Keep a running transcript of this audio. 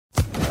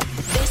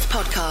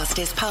podcast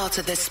is part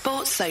of the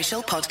Sports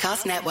Social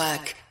Podcast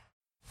Network.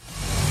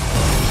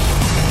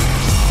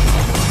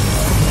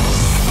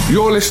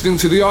 You're listening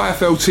to the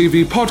IFL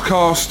TV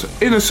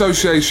podcast in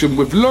association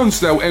with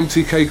Lonsdale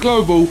MTK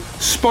Global,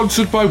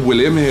 sponsored by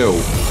William Hill.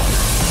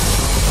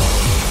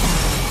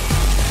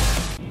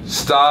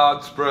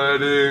 Start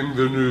spreading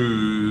the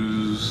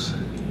news.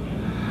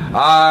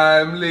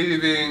 I'm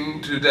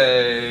leaving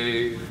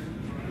today.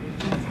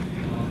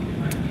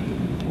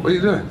 What are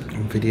you doing?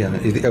 Video.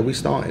 Are we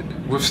started?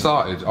 We've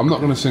started. I'm not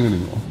going to sing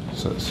anymore,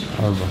 so it's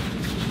over.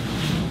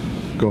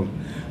 Go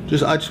on.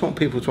 I just want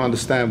people to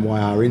understand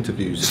why our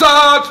interviews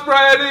start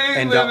spreading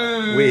end the up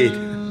news. Weird.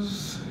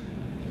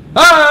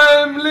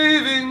 I'm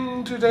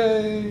leaving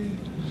today.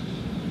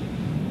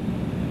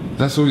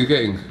 That's all you're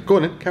getting. Go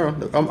on then, carry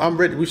on. I'm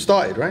ready. We've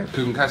started, right?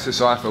 Kugan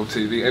Cassis, IFL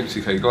TV,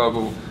 MTK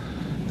Global.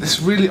 This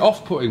is really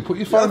off-putting. Put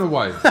your phone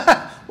away.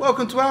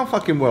 Welcome to our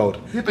fucking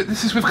world. Yeah, but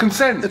this is with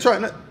consent. That's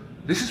right. No.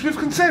 This is with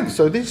consent.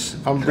 So this,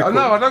 I'm recording.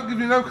 No, I don't give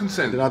you no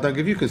consent. Then I don't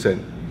give you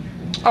consent.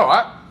 All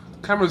right.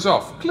 Camera's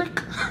off.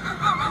 Click.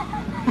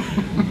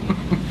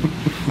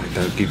 I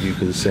don't give you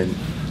consent.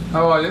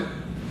 How are you?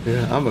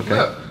 Yeah, I'm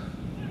okay.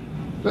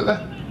 Look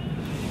there.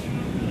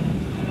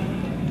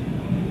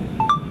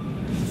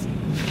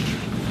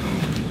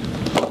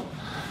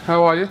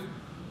 How are you?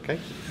 Okay.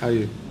 How are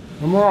you?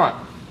 I'm alright.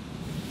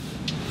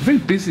 Very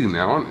busy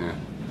now, aren't you?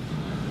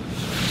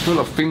 A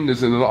lot of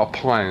fingers and a lot of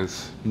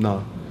pies.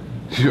 No.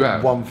 You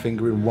have? One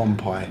finger in one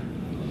pie.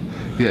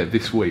 Yeah,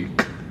 this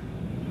week.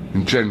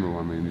 In general,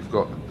 I mean, you've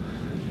got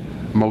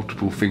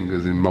multiple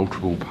fingers in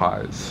multiple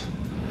pies.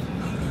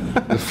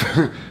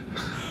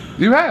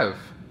 You have?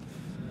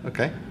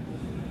 Okay.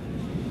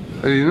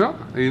 Are you not?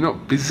 Are you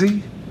not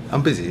busy?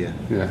 I'm busy, yeah.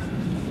 Yeah.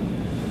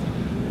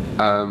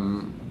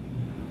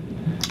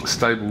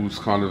 Stable's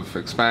kind of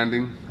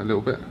expanding a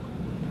little bit.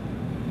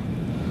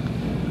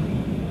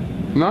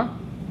 No?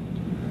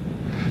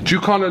 Do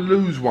you kind of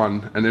lose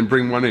one and then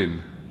bring one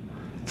in?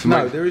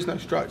 No, there is no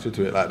structure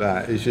to it like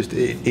that. It's just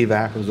it either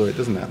happens or it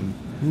doesn't happen.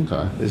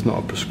 Okay. There's not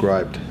a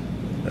prescribed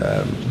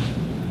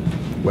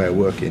way of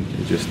working.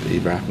 It just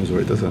either happens or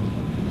it doesn't.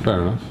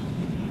 Fair enough.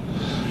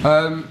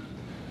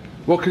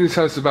 What can you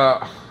tell us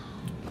about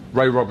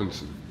Ray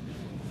Robinson?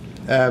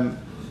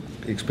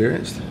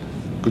 Experienced,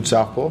 good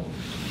southpaw.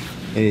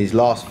 In his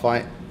last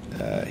fight,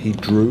 he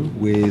drew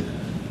with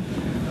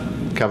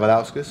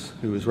Kavalauskas,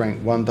 who was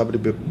ranked 1 by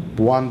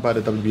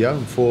the WBO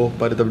and 4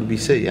 by the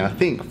WBC, and I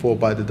think 4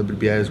 by the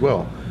WBA as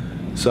well.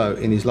 So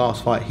in his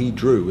last fight, he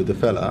drew with the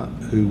fella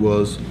who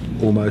was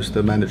almost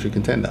a mandatory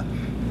contender,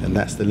 and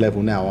that's the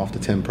level now after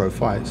 10 pro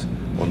fights,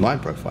 or 9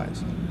 pro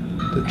fights,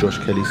 that Josh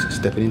Kelly's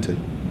stepping into.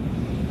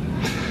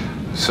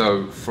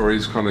 So for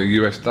his kind of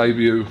US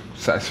debut,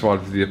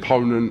 satisfied with the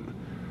opponent,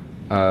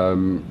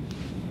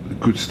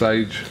 good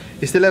stage.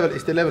 It's the level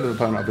of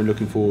opponent I've been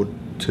looking forward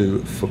to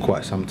for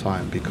quite some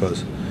time,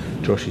 because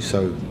Josh is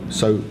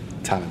so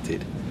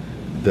talented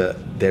that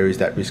there is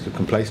that risk of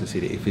complacency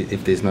that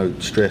if there's no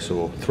stress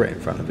or threat in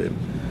front of him,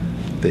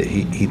 that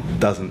he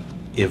doesn't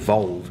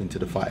evolve into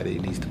the fighter that he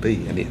needs to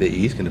be and that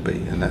he is going to be.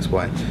 And that's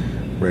why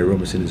Ray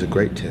Robinson is a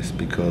great test,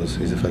 because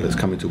he's a fella that's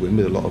coming to win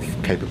with a lot of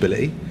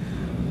capability,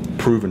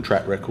 proven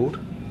track record,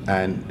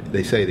 and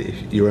they say that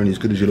if you're only as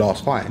good as your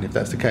last fight, and if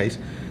that's the case,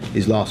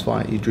 his last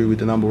fight he drew with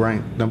the number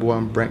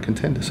one ranked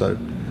contender. So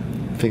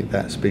I think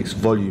that speaks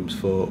volumes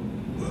for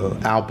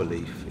our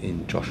belief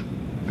in Josh.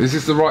 Is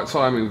this the right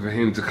timing for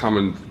him to come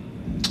and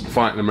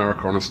fight in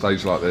America on a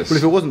stage like this? Well,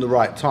 if it wasn't the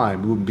right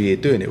time, we wouldn't be here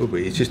doing it, would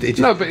we? It's just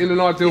no, but in an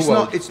ideal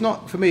world, it's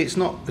not for me. It's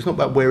not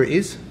about where it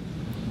is.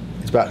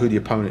 It's about who the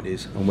opponent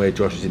is and where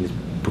Josh is in his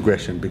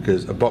progression.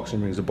 Because a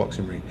boxing ring is a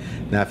boxing ring.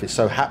 Now, if it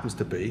so happens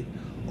to be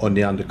on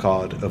the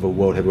undercard of a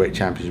World Heavyweight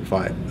Championship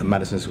fight at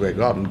Madison Square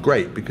Garden,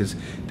 great, because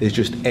there's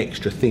just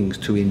extra things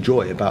to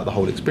enjoy about the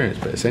whole experience.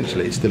 But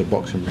essentially, it's still a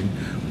boxing ring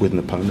with an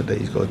opponent that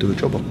he's got to do a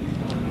job on.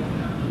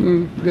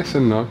 Yes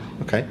and no.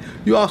 Okay.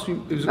 You asked me,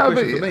 it was a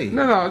question for me.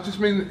 No, I just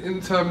mean in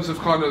terms of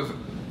kind of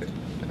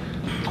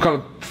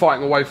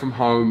fighting away from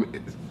home,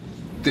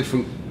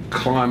 different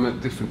climate,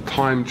 different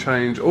time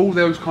change, all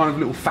those kind of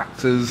little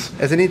factors.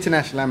 As an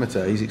international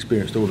amateur, he's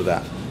experienced all of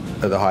that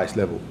at the highest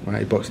level, right?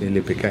 He boxed in the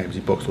Olympic Games,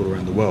 he boxed all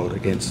around the world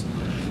against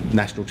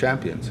national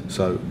champions.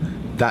 So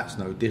that's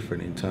no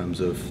different in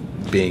terms of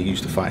being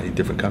used to fighting in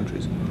different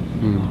countries.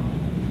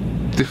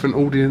 Different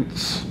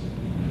audience.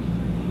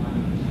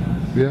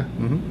 Yeah.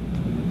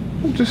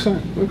 I'm just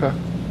saying. Okay.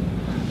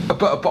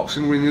 But a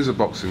boxing ring is a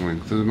boxing ring.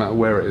 Doesn't matter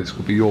where it is.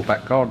 Could be your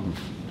back garden.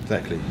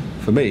 Exactly.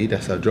 For me,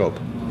 that's our job.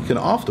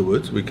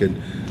 Afterwards, we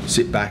can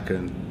sit back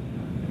and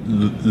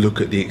look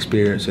at the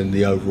experience and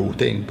the overall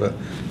thing. But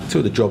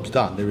until the job's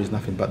done, there is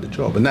nothing but the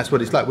job. And that's what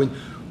it's like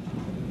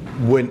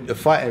when a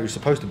fighter is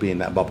supposed to be in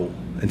that bubble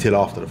until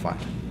after the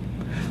fight.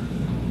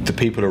 The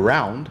people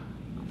around,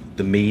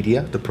 the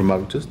media, the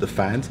promoters, the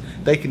fans,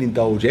 they can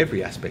indulge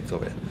every aspect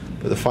of it.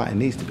 But the fighter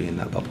needs to be in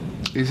that bubble.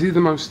 Is he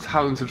the most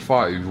talented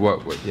fighter you've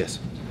worked with? Yes.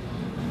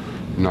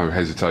 No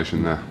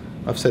hesitation there.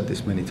 I've said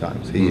this many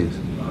times. He is.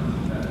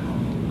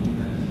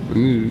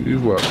 And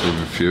you've worked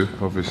with a few,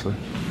 obviously.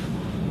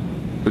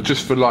 But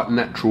just for like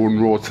natural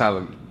and raw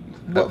talent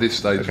at this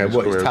stage of his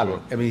what career. is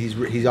talent? I mean, his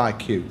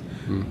IQ,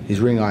 his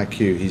ring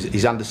IQ,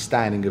 his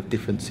understanding of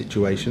different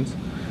situations,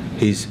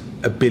 his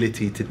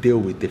ability to deal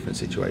with different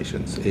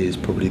situations is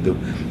probably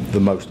the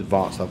most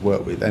advanced I've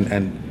worked with.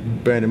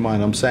 And bearing in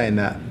mind, I'm saying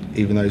that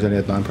even though he's only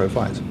had 9 pro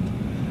fights.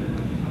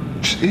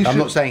 I'm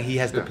not saying he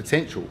has the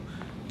potential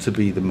to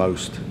be the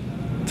most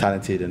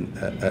talented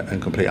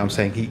and complete. I'm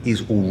saying he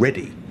is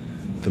already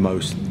the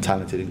most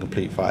talented and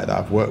complete fighter that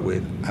I've worked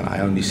with, and I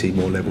only see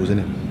more levels in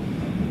him.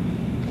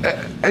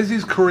 As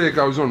his career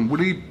goes on, will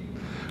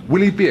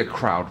he be a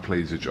crowd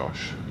pleaser,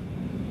 Josh?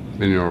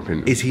 In your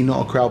opinion, is he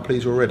not a crowd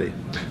pleaser already?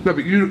 No,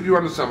 but you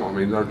understand what I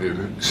mean, don't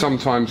you?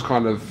 Sometimes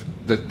kind of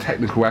the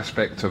technical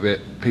aspect of it,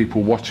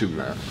 people watching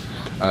that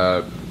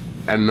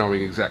and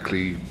knowing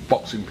exactly,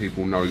 boxing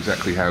people know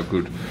exactly how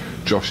good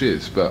Josh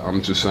is. But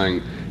I'm just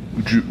saying,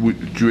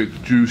 do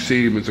you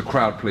see him as a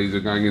crowd pleaser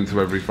going into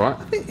every fight?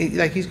 I think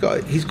like he's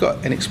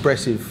got an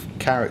expressive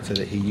character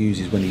that he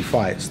uses when he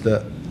fights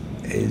that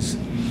is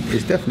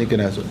definitely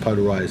going to sort of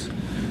polarise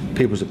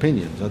people's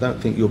opinions. I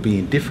don't think you'll be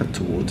indifferent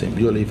towards him.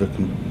 You'll either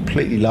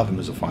completely love him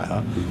as a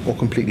fighter or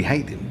completely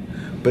hate him.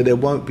 But there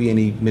won't be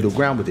any middle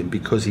ground with him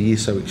because he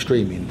is so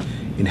extreme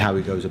in how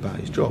he goes about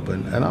his job.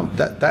 And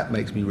that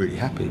makes me really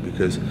happy,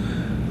 because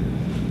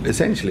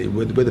essentially,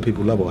 whether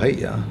people love or hate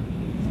you,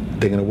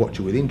 they're going to watch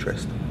you with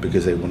interest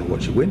because they want to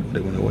watch you win, they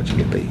want to watch you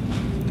get beat.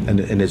 And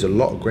there's a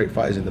lot of great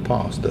fighters in the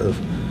past that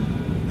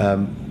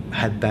have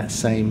had that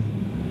same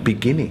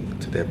beginning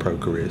to their pro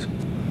careers.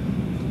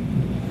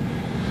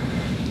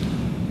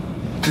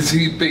 Does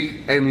he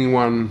beat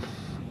anyone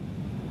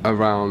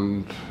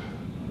around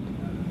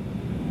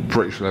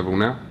British level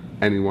now?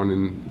 Anyone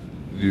in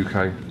the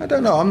UK? I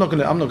don't know. I'm not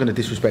going to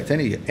disrespect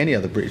any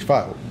other British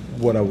fighter.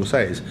 What I will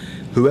say is,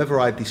 whoever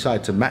I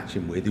decide to match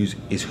him with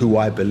is who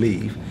I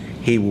believe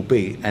he will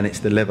be, and it's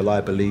the level I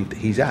believe that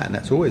he's at, and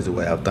that's always the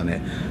way I've done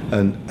it.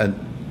 And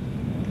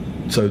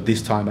so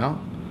this time out,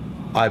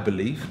 I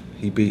believe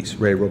he beats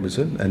Ray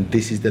Robinson, and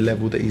this is the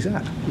level that he's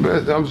at.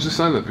 But I was just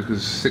saying that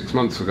because 6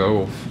 months ago,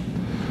 or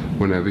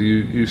whenever,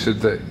 you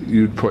said that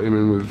you'd put him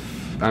in with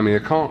Amir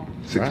Khan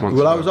 6 months ago.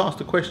 Well, I was asked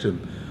a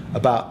question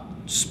about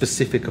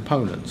specific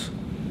opponents,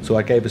 so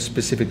I gave a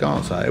specific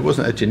answer. It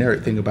wasn't a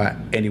generic thing about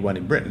anyone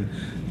in Britain.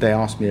 They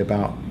asked me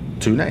about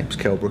 2 names,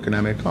 Kell Brook and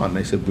Amir Khan.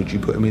 They said, would you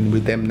put him in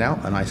with them now?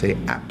 And I say,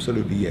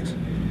 absolutely yes.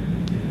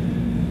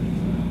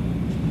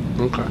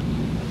 Okay.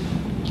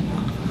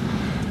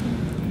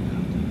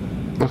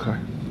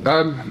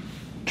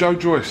 Joe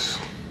Joyce,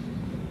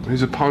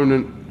 his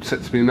opponent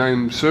set to be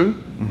named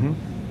soon.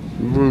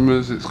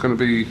 Rumours it's going to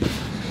be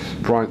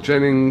Bryant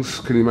Jennings.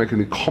 Can you make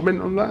any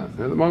comment on that at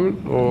the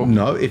moment? Or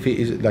no, if it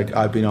is, like,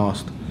 I've been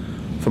asked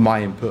for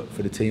my input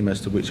for the team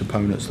as to which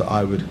opponents that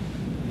I would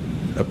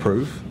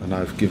approve, and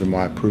I've given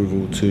my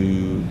approval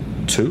to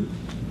 2,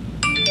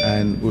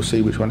 and we'll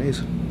see which one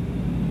is.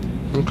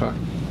 Okay.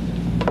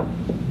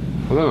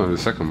 I don't know who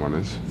the second one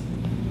is.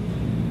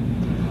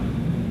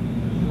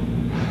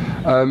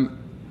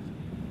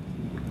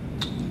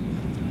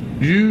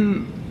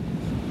 You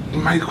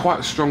made quite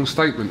a strong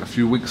statement a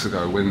few weeks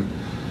ago when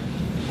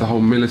the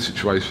whole Miller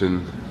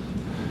situation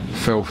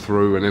fell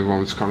through and everyone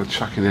was kind of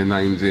chucking their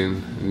names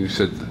in, and you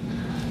said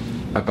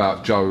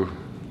about Joe,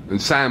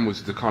 and Sam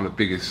was the kind of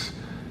biggest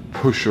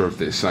pusher of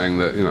this, saying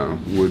that, you know,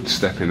 would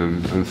step in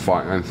and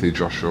fight Anthony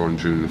Joshua on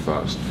June the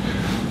 1st.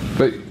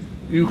 But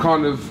you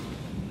kind of,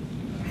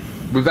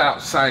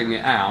 without saying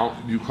it out,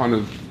 you kind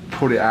of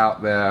put it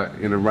out there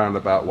in a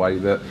roundabout way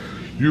that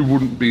you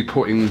wouldn't be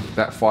putting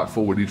that fight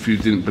forward if you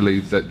didn't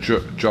believe that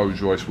Joe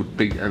Joyce would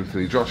beat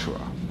Anthony Joshua.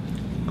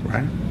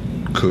 Right.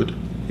 Could,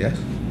 yes.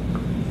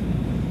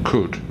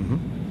 Could.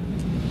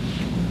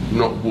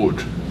 Not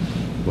would.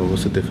 Well,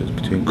 what's the difference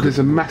between could? There's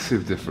a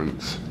massive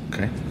difference.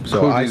 Okay.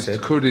 So could I is,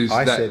 said, could is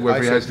I that said, whether I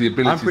he said, has the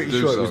ability I'm pretty to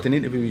do sure so. it was an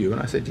interview with you,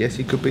 and I said, yes,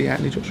 he could beat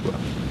Anthony Joshua.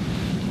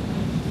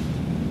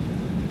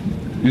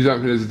 You don't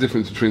think there's a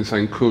difference between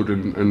saying could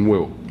and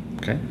will?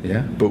 Okay,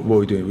 yeah. But what are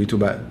we doing? We're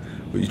talking about,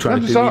 what you're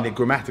trying to do in the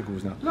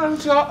grammaticals now. No, I'm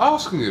just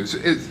asking you.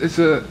 It's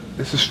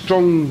a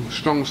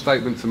strong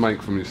statement to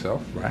make from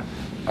yourself. Right.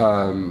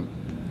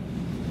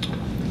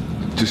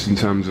 Just in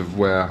terms of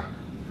where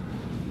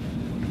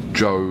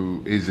Joe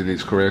is in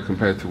his career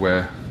compared to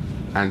where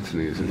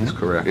Anthony is in his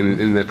career,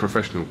 in their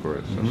professional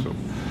careers. That's all.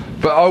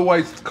 But I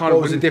always kind of...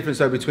 What was the difference,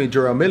 though, between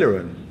Jarrell Miller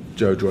and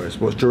Joe Joyce?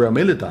 What's Jarrell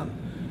Miller done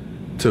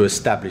to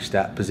establish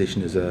that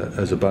position as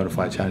a bona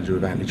fide challenger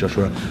of Anthony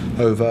Joshua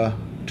over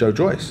Joe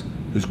Joyce,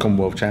 who's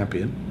Commonwealth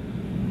champion,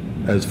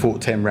 has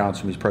fought 10 rounds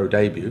from his pro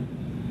debut,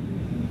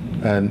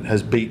 and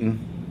has beaten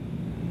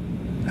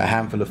a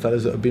handful of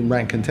fellas that have been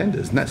ranked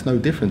contenders? And that's no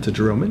different to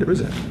Jarrell Miller,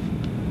 is it?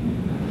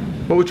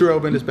 What was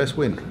Jarrell Miller's best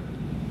win?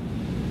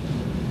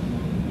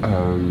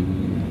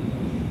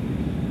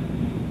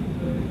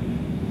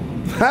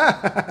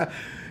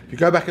 If you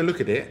go back and look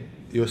at it,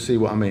 you'll see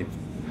what I mean.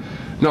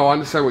 No, I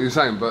understand what you're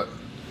saying, but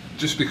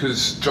just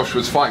because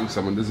Joshua's fighting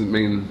someone doesn't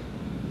mean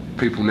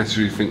people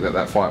necessarily think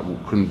that fight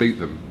couldn't beat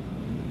them.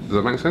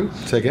 Does that make sense?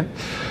 Say again?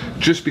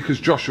 Just because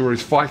Joshua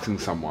is fighting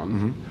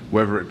someone,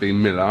 whether it be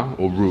Miller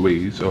or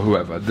Ruiz or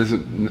whoever,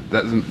 that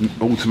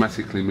doesn't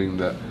automatically mean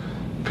that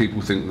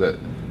people think that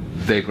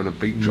they're going to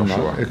beat Joshua.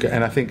 No. Okay.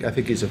 And I think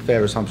it's a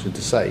fair assumption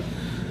to say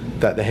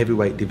that the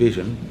heavyweight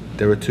division,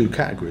 there are two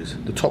categories: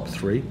 the top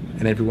three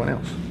and everyone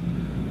else.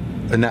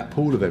 And that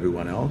pool of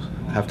everyone else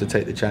have to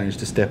take the challenge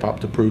to step up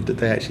to prove that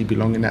they actually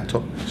belong in that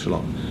top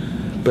echelon.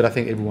 But I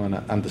think everyone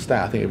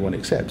understands. I think everyone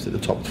accepts that the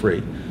top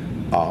three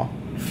are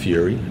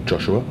Fury,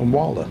 Joshua, and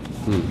Wilder.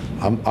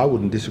 I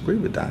wouldn't disagree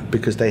with that,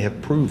 because they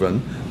have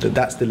proven that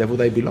that's the level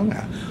they belong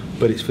at.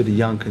 But it's for the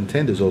young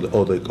contenders or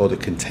the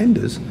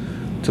contenders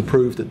to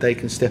prove that they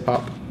can step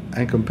up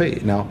and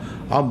compete. Now,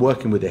 I'm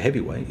working with a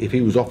heavyweight. If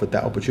he was offered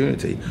that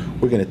opportunity,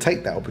 we're going to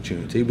take that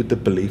opportunity with the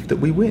belief that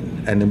we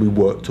win, and then we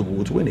work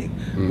towards winning.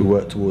 We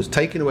work towards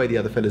taking away the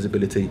other fella's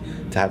ability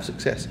to have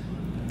success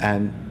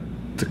and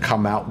to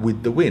come out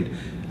with the win.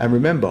 And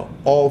remember,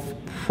 of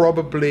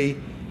probably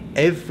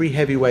every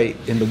heavyweight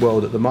in the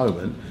world at the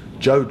moment,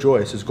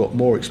 Joyce has got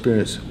more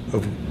experience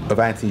of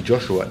Anthony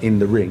Joshua in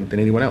the ring than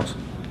anyone else,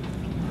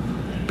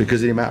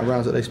 because of the amount of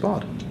rounds that they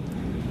sparred.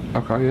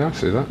 Okay, yeah, I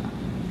see that.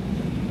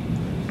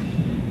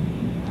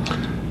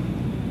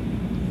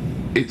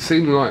 It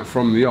seemed like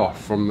from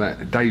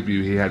that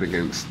debut he had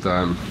against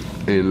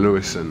Ian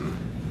Lewis, and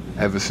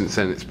ever since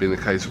then it's been a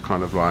case of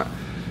kind of like,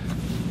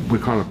 we're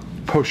kind of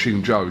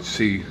pushing Joe to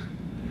see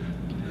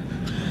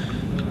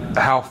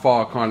how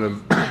far kind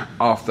of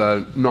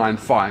after 9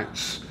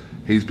 fights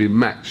he's been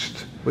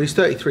matched. Well, he's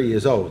 33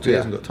 years old, so he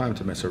hasn't got time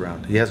to mess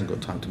around. He's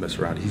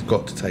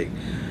got to take,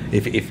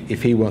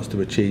 if he wants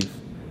to achieve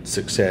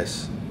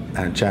success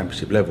and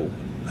championship level,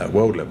 at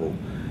world level,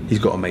 he's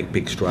got to make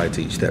big strides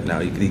each step now.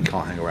 He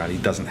can't hang around. He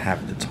doesn't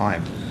have the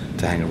time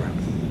to hang around.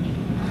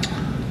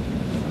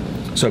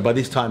 So by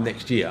this time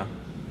next year,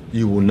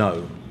 you will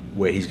know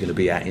where he's going to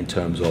be at in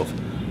terms of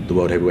the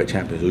World Heavyweight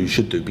Champions, or you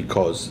should do,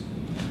 because...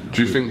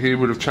 Do you think he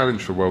would have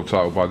challenged for a world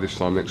title by this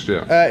time next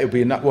year? It'll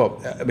be enough.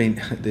 Well, I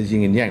mean, there's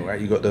yin and yang,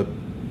 right? You got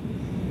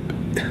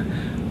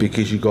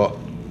because you got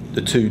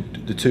the two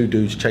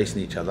dudes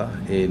chasing each other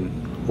in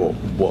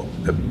what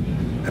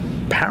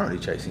apparently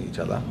chasing each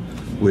other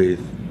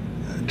with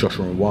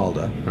Joshua and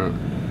Wilder,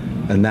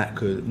 and that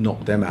could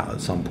knock them out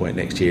at some point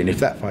next year. And if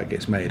that fight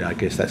gets made, I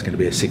guess that's going to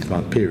be a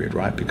 6-month period,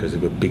 right? Because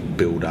of a big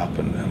build up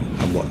and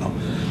whatnot.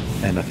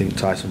 And I think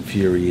Tyson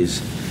Fury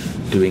is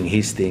doing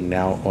his thing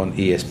now on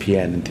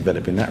ESPN and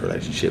developing that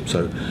relationship.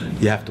 So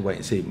you have to wait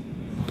and see.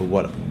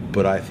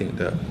 But I think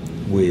that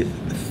with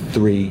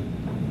three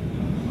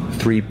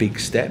big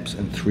steps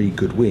and 3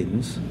 good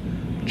wins,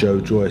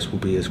 Joyce will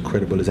be as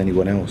credible as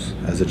anyone else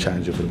as a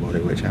challenger for the World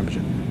Heavyweight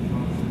Championship.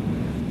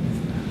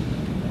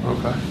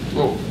 Okay.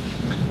 Well,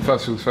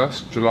 first things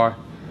first, July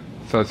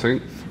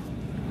 13th.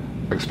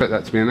 I expect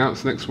that to be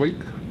announced next week,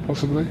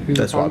 possibly.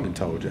 That's what I've been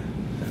told, yeah.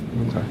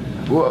 Okay.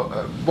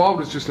 Well,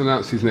 Wilder's just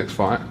announced his next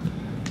fight,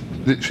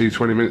 literally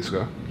 20 minutes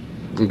ago,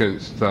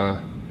 against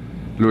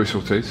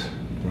Wilder-Ortiz.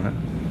 Right.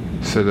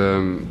 Said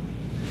a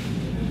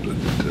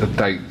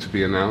date to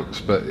be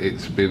announced, but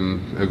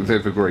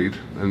they've agreed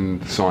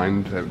and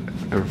signed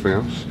everything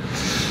else.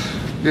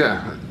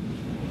 Yeah.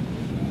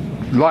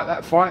 Like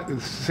that fight,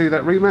 see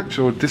that rematch,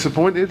 or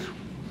disappointed?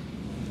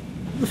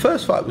 The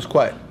first fight was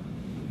quite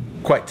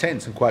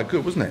tense and quite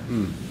good, wasn't it?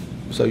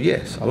 So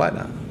yes, I like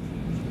that.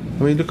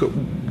 I mean, look at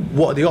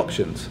what are the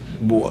options?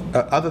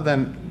 Other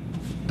than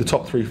the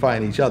top 3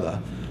 fighting each other,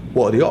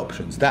 what are the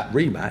options? That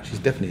rematch is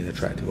definitely an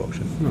attractive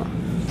option. No.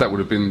 That would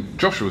have been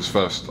Joshua's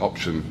first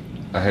option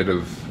ahead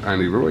of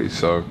Andy Ruiz,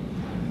 so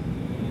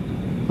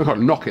I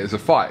can't knock it as a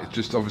fight. It's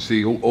just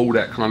obviously all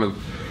that kind of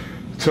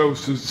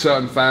tells to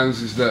certain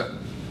fans is that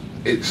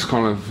it's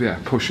kind of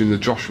pushing the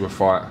Joshua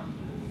fight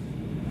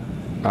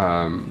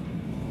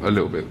a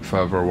little bit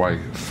further away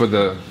for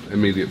the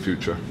immediate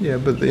future. Yeah,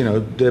 but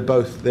they're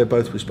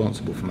both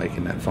responsible for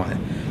making that fight.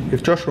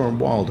 If Joshua and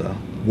Wilder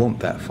want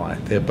that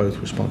fight, they're both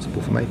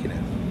responsible for making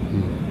it.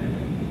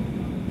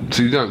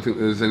 So you don't think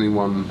there's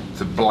anyone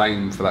to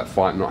blame for that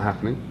fight not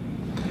happening?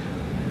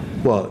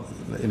 Well,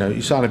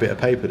 you sign a bit of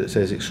paper that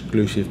says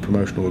exclusive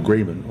promotional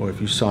agreement, or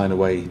if you sign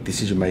away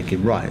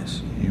decision-making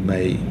rights, you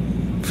may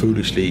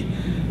foolishly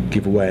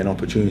give away an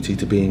opportunity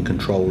to be in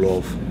control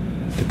of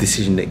the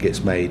decision that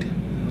gets made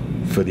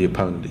for the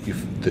opponent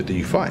that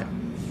you fight.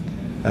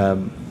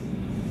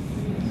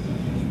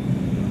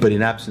 But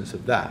in absence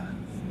of that,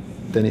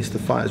 then it's the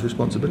fighter's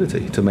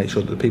responsibility to make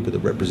sure that the people that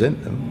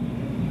represent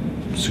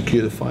them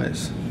secure the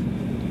fights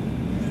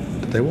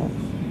that they want.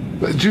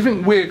 But do you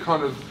think we're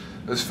kind of,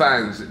 as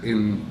fans,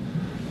 in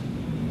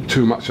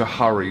too much a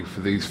hurry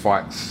for these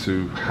fights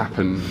to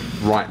happen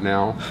right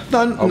now?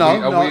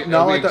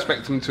 Are we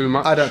expecting too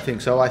much? I don't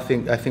think so. I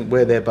think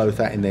where they're both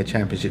at in their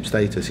championship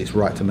status, it's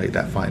right to make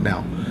that fight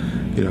now.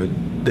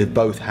 They've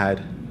both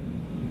had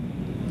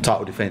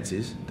title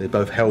defences. They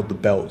both held the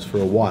belts for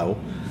a while,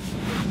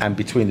 and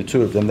between the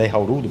two of them, they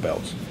hold all the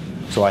belts.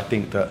 So I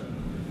think the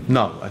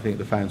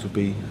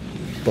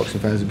boxing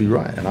fans would be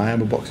right, and I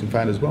am a boxing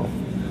fan as well,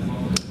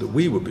 that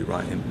we would be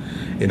right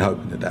in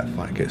hoping that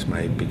fight gets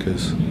made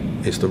because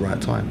it's the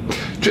right time.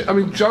 I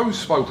mean, Joe's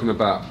spoken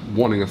about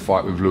wanting a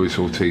fight with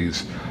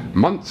Wilder-Ortiz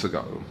months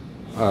ago.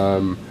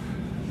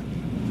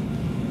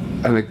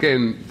 And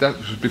again, that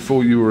was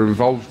before you were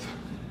involved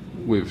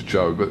with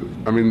Joe. But,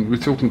 I mean, we're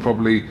talking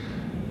probably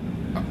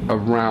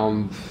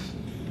around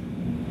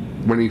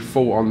when he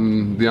fought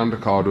on the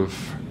undercard of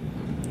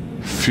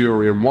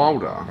Fury and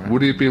Wilder. Right.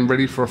 Would he have been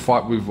ready for a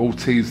fight with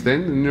Ortiz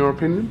then, in your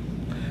opinion?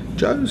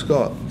 Joe's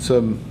got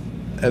some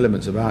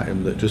elements about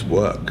him that just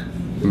work.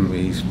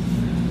 He's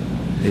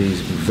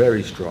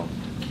very strong,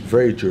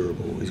 very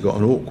durable. He's got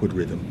an awkward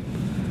rhythm.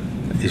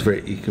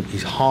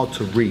 He's hard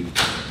to read.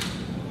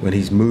 When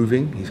he's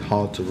moving, he's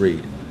hard to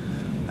read,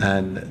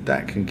 and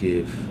that can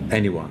give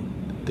anyone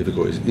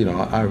difficulties. You know,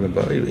 I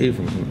remember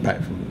even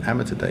back from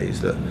amateur days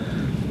that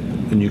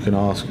when you can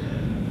ask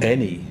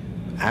any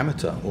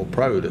amateur or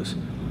pro that's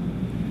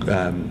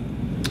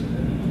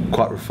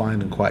quite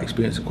refined and quite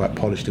experienced and quite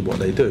polished in what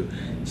they do,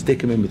 stick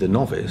them in with a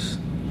novice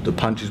that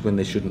punches when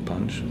they shouldn't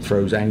punch,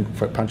 throws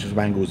punches from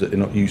angles that they're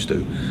not used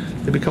to,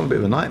 they become a bit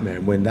of a nightmare.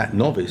 And when that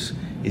novice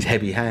is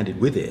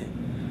heavy-handed with it,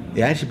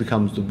 it actually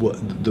becomes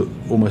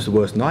almost the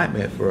worst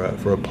nightmare for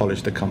a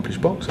polished, accomplished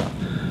boxer.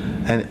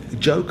 And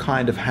Joe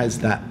kind of has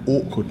that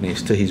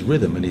awkwardness to his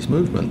rhythm and his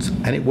movements,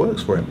 and it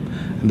works for him.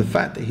 And the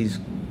fact that he's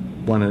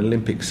won an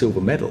Olympic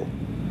silver medal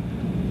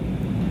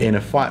in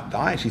a fight that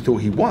I actually thought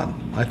he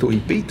won, I thought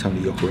he beat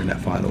Tony Yoka in that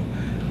final,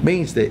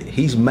 means that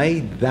he's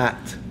made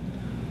that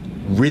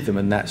rhythm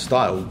and that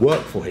style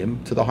work for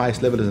him to the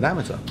highest level as an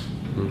amateur.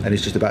 And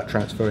it's just about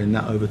transferring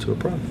that over to a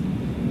pro.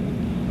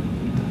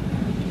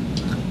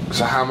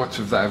 So how much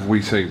of that have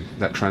we seen,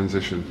 that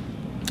transition?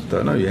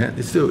 Don't know yet.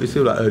 It's still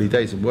like early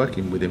days in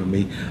working with him and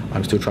me.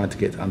 I'm still trying to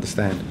get to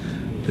understand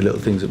the little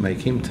things that make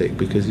him tick,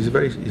 because he's a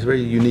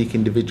very unique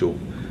individual.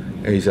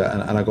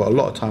 And I got a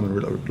lot of time and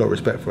a lot of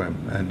respect for him,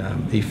 and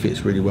he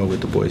fits really well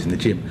with the boys in the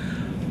gym.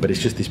 But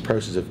it's just this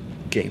process of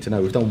getting to know.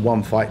 We've done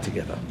one fight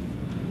together,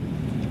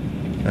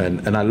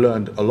 and I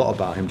learned a lot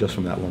about him just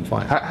from that one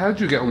fight. How did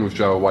you get on with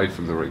Joe away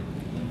from the ring?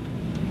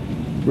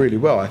 Really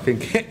well. I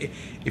think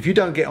if you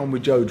don't get on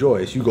with Joe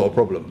Joyce, you've got a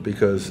problem,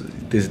 because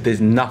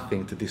there's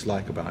nothing to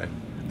dislike about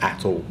him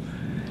at all.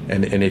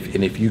 And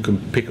if you can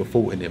pick a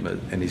fault in him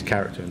and his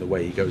character and the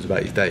way he goes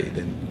about his day,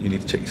 then you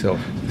need to check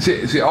yourself.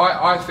 See,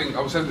 I think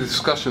I was having a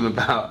discussion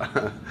about,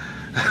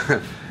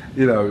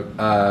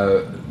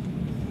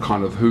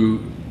 kind of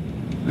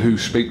who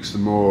speaks the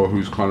more,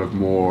 who's kind of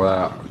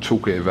more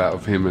talkative out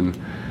of him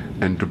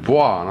and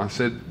Dubois, and I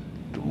said,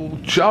 well,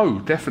 Joe,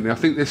 definitely. I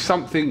think there's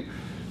something.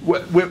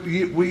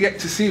 We're yet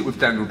to see it with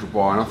Daniel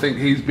Dubois, and I think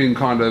he's been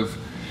kind of,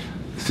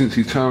 since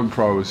he turned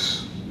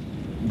pros,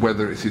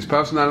 whether it's his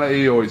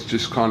personality or it's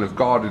just kind of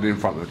guarded in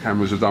front of the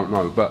cameras, I don't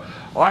know. But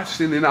I've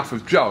seen enough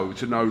of Joe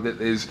to know that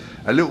there's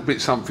a little bit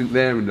something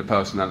there in the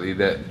personality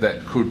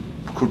that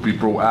could be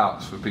brought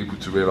out for people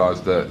to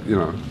realise that, you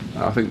know,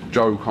 I think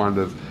Joe kind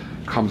of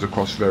comes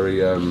across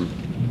very, I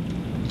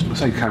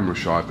say camera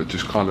shy, but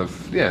just kind of,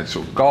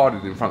 sort of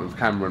guarded in front of the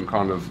camera and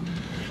kind of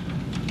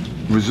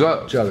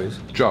reserved.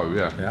 Joe,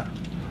 yeah.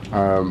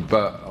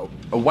 But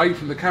away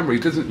from the camera,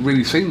 he doesn't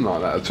really seem like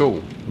that at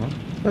all. No.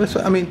 Well, that's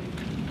what, I mean,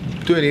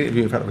 doing an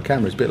interview in front of a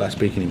camera is a bit like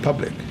speaking in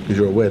public, because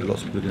you're aware that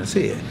lots of people are going to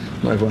see it.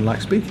 Not everyone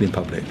likes speaking in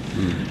public.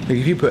 Like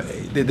if you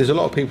there's a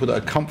lot of people that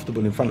are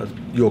comfortable in front of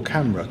your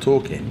camera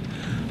talking,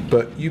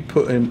 but you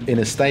put them in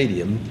a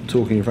stadium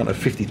talking in front of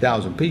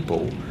 50,000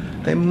 people,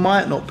 they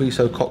might not be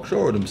so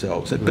cocksure of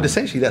themselves. But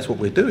essentially that's what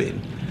we're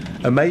doing.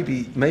 And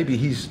maybe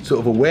he's sort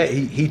of aware,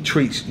 he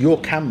treats your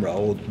camera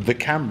or the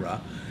camera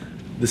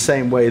the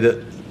same way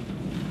that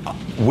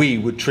we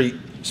would treat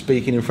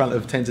speaking in front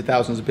of tens of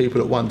thousands of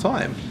people at one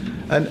time.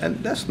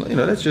 And that's not,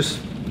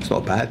 it's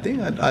not a bad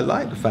thing. I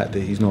like the fact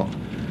that he's not,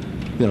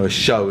 a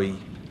showy,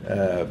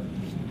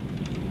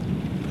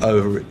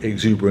 over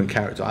exuberant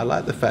character. I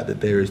like the fact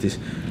that there is this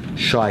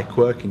shy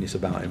quirkiness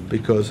about him,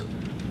 because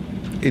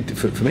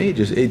for me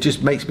it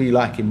just makes me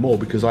like him more,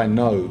 because I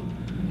know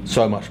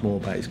so much more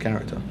about his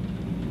character.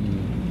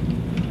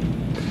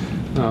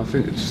 No, I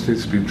think it just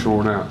needs to be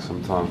drawn out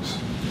sometimes.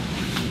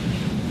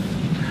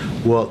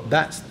 Well,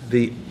 that's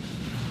the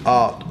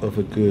art of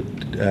a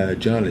good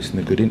journalist and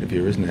a good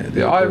interviewer, isn't it?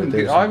 I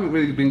haven't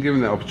really been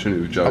given that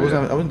opportunity with Joe. I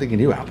wasn't thinking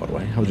you out, by the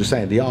way. I was just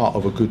saying the art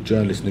of a good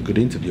journalist and a good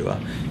interviewer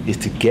is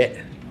to get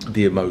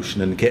the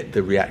emotion and get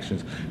the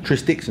reactions.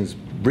 Tris Dixon's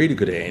really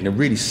good at it in a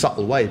really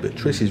subtle way, but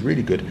Tris is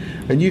really good.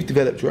 And you've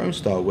developed your own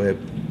style where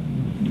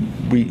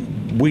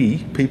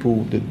we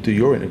people that do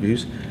your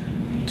interviews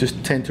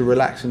just tend to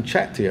relax and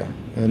chat to you,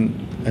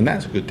 and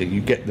that's a good thing.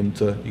 You get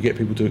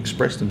people to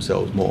express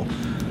themselves more.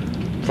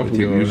 If I can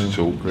get used to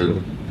talk, sort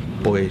of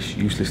boyish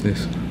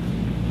uselessness.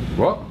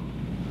 What?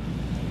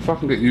 If I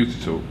can get used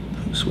to talk.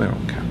 Don't swear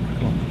on camera.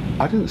 Come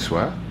on. I didn't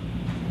swear.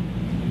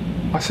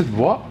 I said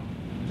what?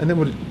 And then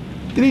what?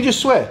 Did he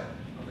just swear?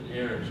 I can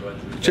hear him, so I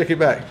had to Check it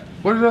back.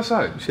 What did I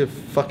say? You said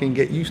fucking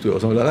get used to it or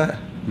something like that.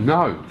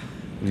 No.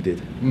 We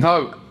did.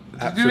 No.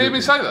 Did you hear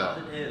me say that? I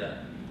didn't hear that.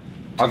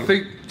 I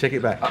think. Check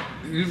it back.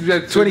 You've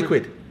had 20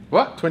 quid.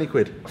 What? 20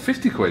 quid.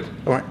 50 quid.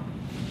 All right.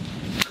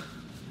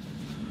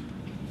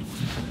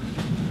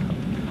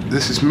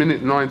 This is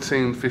minute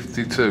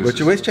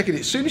 19:52. We're checking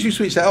it. As soon as you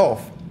switch that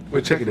off, We're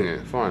checking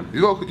it. Fine.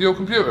 You got your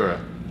computer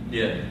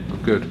here? Yeah. Oh,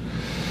 good.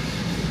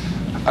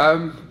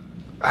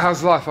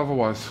 How's life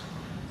otherwise?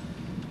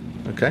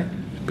 Okay.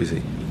 It's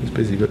busy. It's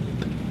busy, but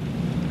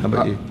how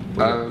about you?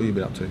 What have you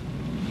been up to?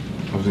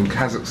 I was in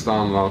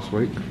Kazakhstan last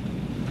week.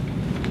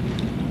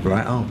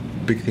 Right. Oh,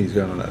 big things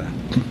going on there.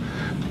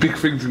 Big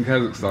things in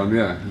Kazakhstan,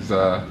 yeah.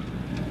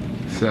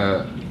 It's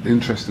an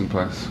interesting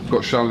place. Got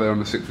a show there on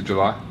the 6th of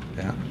July.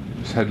 Yeah.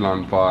 It's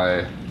headlined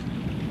by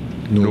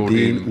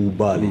Nordin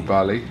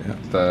Ubali. Yeah.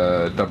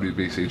 The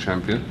WBC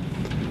champion.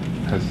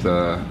 Has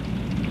I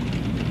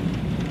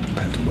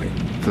have to wait.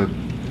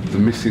 the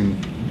missing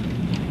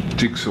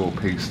jigsaw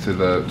piece to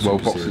the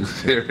World Boxing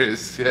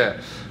Series. Yeah.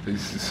 He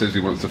says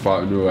he wants to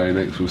fight Nure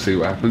next. We'll see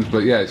what happens. But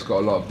yeah, it's got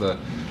a lot of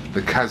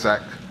the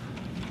Kazakh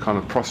kind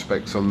of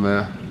prospects on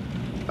there.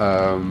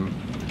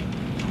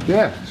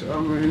 Yeah, so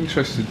I'm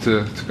interested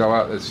to go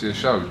out there to see a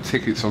show.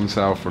 Tickets on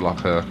sale for like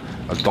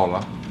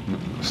 $1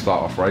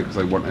 start off rate because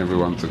they want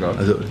everyone to go.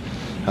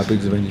 How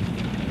big's the venue?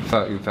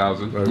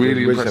 13,000. Well,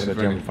 really we're impressive just having a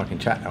venue. general fucking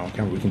chat now on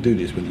camera. We can do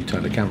this when you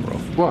turn the camera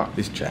off. What?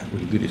 This chat. We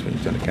can do this when you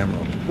turn the camera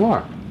off.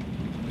 Why?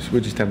 So we're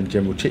just having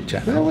general chit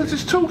chat. No, we're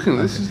just talking.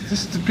 This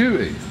is the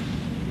beauty.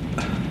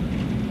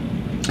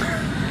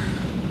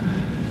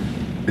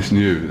 It's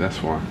new. That's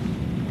why.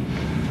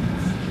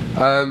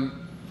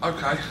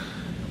 Okay.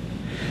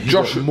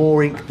 Josh,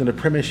 more ink than a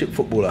Premiership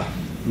footballer.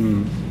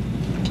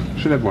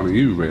 Should have one of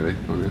you, really.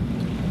 On you.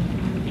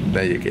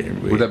 Now you're getting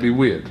weird. Would that be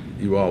weird?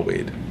 You are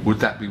weird. Would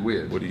that be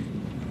weird? What do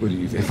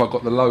you think? If I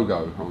got the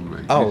logo on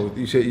me? Oh,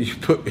 you said you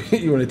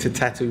you wanted to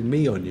tattoo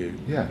me on you.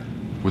 Yeah.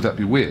 Would that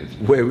be weird?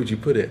 Where would you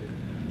put it?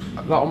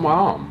 Like on my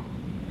arm.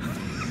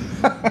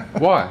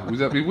 Why? Would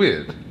that be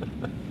weird?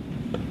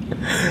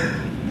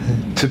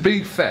 To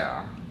be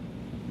fair,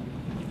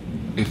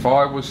 if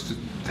I was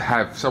to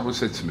have someone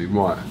said to me,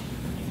 right,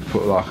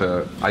 put like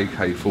a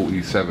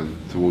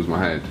AK-47 towards my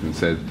head and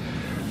said,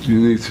 you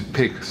need to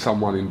pick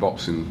someone in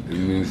boxing and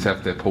you need to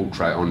have their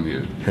portrait on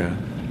you. Yeah.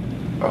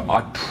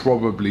 I'd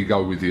probably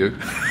go with you.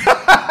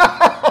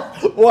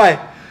 Why?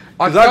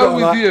 I'd go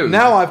with you.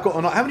 Now I've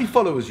got how many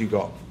followers you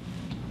got?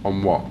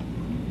 On what?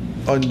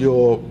 On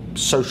your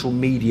social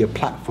media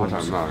platforms. I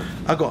don't know.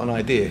 I got an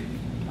idea.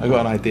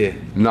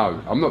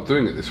 No, I'm not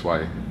doing it this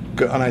way.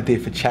 Got an idea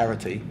for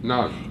charity.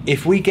 No.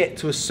 If we get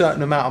to a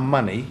certain amount of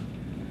money,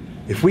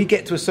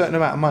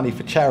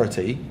 for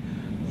charity,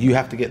 you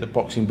have to get the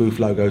boxing booth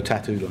logo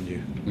tattooed on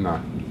you. No.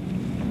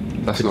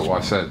 That's not what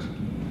I said.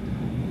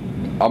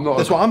 I'm not.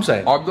 That's what I'm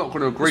saying. I'm not going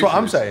to agree. That's what to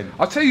I'm this. saying.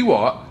 I'll tell you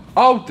what.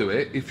 I'll do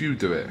it if you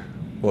do it.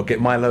 Well, get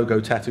my logo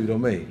tattooed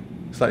on me.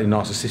 Slightly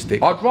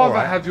narcissistic. I'd rather All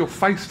right. have your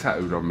face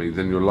tattooed on me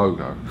than your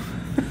logo.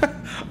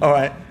 All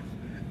right.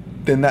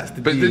 Then that's the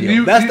But then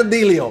dealio. That's the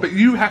dealio. But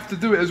you have to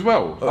do it as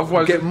well.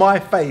 Otherwise, Get my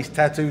face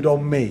tattooed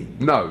on me.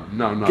 No.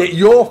 Get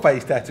your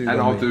face tattooed on me.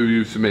 And I'll do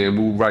you to me, and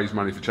we'll raise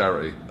money for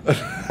charity.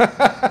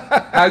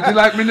 How'd you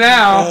like me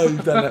now? Oh,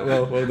 you've done that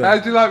well. Well done.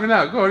 How'd you like me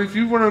now? Go on, if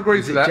you want to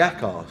agree to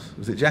that.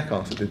 Was it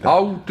Jackass that did that?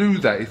 I'll do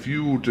that if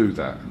you will do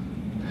that.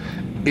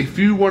 If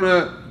you want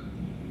to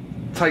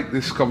take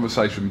this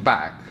conversation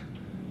back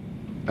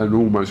and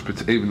almost,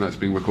 even though it's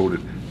being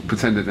recorded,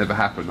 pretend it never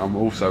happened, I'm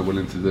also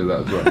willing to do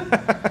that as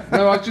well.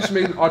 No, I just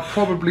mean I'd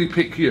probably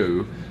pick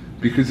you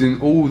because in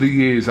all the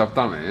years I've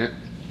done it,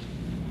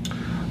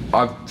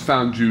 I've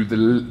found you the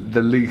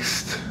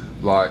least,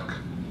 like,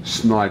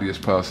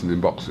 snidiest person in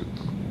boxing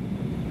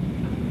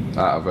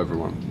out of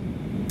everyone.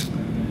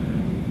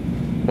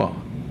 Well,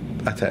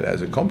 I take that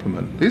as a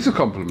compliment. It is a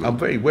compliment. I'm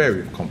very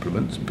wary of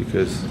compliments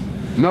because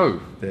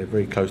they're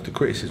very close to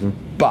criticism.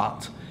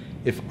 But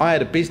if I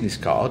had a business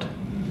card,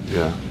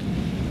 yeah,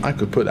 I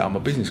could put that on my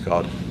business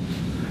card.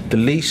 The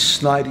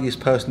least snidiest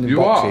person in You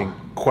boxing, are.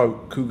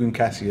 quote, Kugan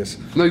Cassius,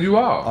 No, you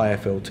are.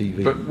 IFL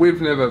TV. But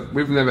we've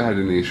never had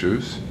any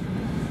issues.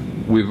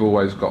 We've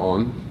always got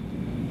on.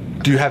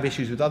 Do you have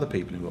issues with other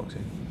people in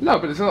boxing? No,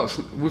 but there's a lot.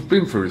 We've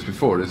been through this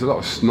before. There's a lot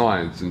of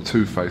snides and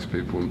two-faced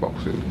people in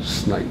boxing.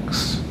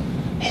 Snakes,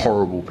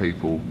 horrible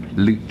people,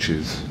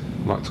 leeches,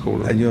 I like to call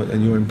them. And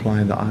you're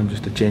implying that I'm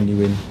just a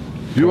genuine...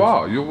 You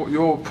are.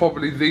 You're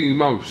probably the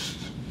most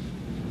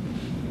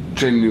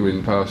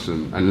genuine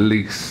person and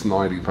least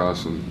snidey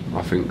person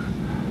I think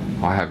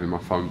I have in my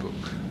phone book.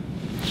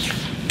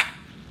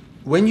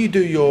 When you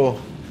do your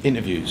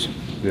interviews,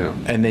 Yeah.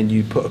 and then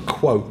you put a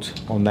quote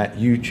on that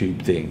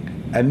YouTube thing,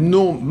 and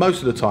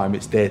most of the time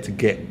it's there to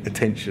get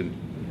attention,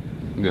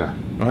 Yeah.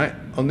 right?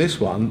 On this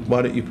one,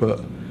 why don't you put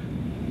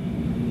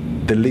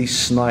the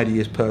least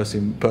snidiest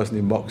person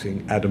in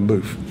boxing, Adam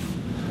Booth?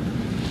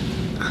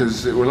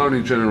 Because it will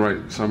only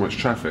generate so much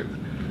traffic.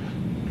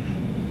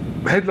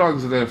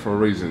 Headlines are there for a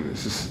reason.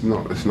 It's just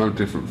not. It's no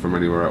different from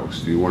anywhere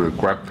else. You want to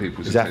grab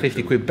people's Is that attention.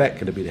 50 quid bet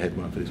going to be the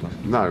headline for this one?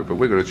 No, but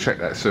we're going to check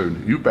that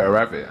soon. You better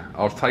have it.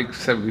 I'll take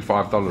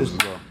 $75 as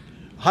well.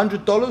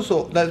 $100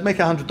 or let's make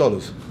it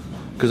 $100.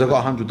 Because I've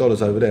got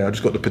 $100 over there. I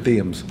just got the per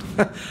diems.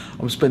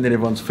 I'm spending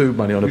everyone's food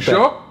money on a bet.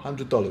 Sure?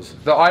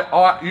 $100.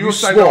 That you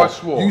saying that I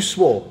swore. You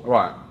swore.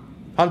 Right.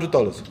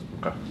 $100.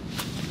 Okay.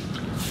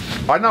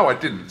 I know I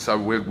didn't, so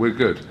we're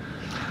good.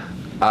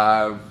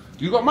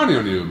 You got money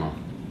on you, Umar?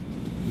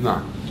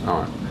 No.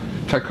 All right.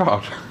 Take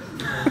card.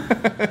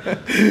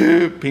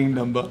 Ping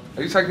number.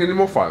 Are you taking any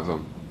more fighters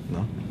on?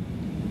 No.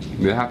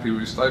 You're happy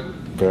with your stable?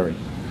 Very.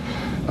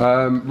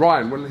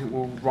 Ryan, when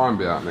will Ryan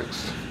be out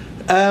next?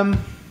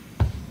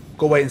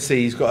 Got to wait and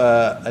see. He's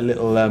got a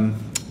little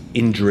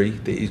injury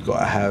that he's got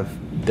to have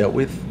dealt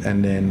with,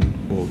 and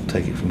then we'll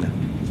take it from there.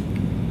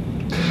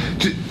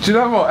 Do you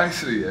know what?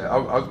 Actually, yeah,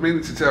 I was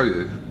meaning to tell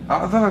you. I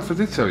don't know if I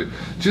did tell you. Do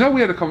you know we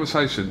had a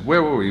conversation?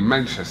 Where were we? In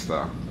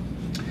Manchester,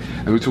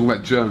 and we were talking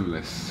about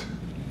journalists.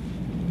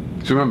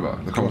 Do you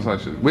remember the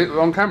conversation? We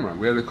on camera.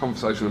 We had a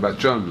conversation about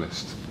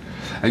journalists,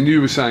 and you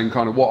were saying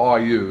kind of, "What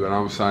are you?" And I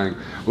was saying,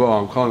 "Well,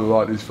 I'm kind of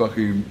like this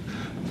fucking."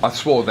 I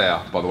swore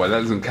there, by the way.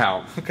 That doesn't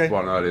count. Okay.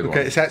 One earlier one.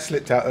 Okay, that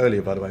slipped out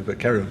earlier, by the way, but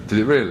carry on. Did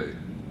it really?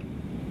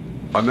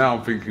 And now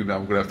I'm thinking that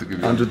I'm going to have to give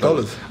you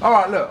 $100. All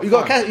right, look. You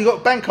got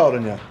a bank card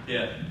on you?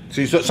 Yeah.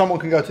 So someone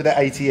can go to that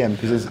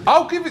ATM because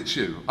I'll give it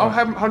to you. I'll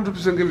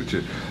 100% give it to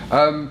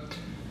you.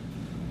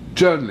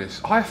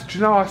 Journalists. Do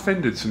you know I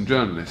offended some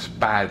journalists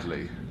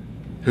badly?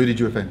 Who did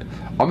you offend?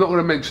 I'm not going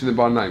to mention them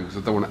by name because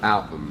I don't want to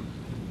out them.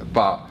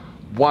 But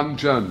one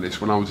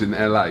journalist, when I was in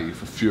LA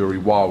for Fury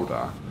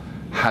Wilder,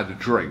 had a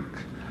drink,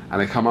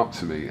 and they come up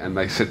to me and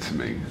they said to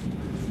me,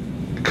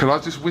 "Can I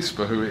just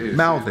whisper who it is?"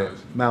 Mouth it.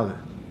 Mouth it.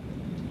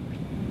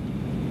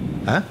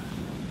 Huh?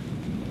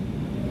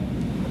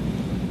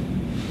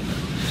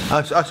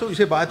 I saw what you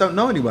said, but I don't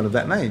know anyone of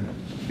that name.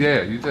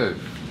 Yeah, you do.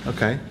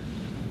 Okay.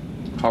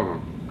 Hold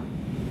on.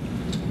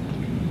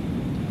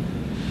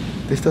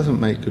 This doesn't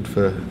make good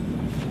for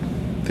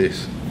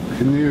this.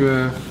 Can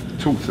you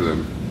talk to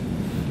them?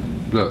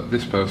 Look,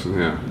 this person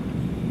here.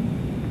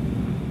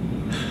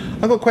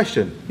 I've got a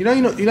question. You know,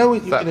 when you're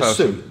in a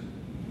suit.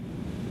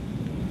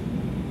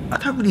 I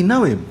don't really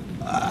know him.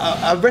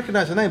 I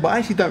recognise the name, but I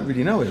actually don't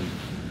really know him.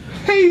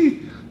 He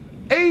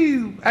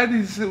had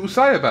his little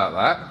say about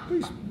that.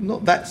 He's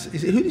not that.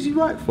 Who does he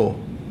write for?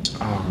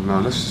 Oh no,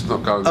 let's just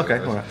not go. Okay,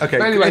 all right. Okay.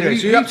 But anyway,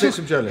 so you upset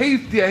some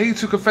journalists. He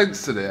took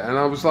offence to it, and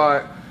I was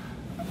like,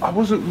 I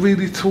wasn't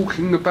really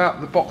talking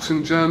about the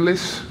boxing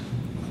journalists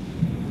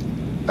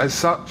as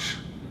such,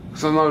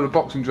 because I know the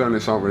boxing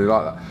journalists aren't really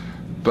like that.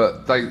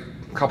 But a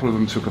couple of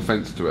them took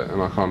offence to it,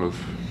 and I kind of,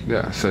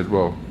 said,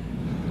 well,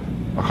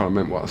 I kind of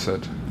meant what I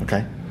said.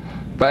 Okay.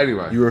 But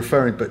anyway, you were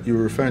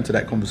referring to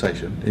that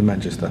conversation in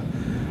Manchester.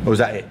 Or was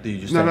that it?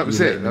 No, that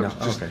was it.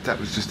 That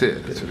was just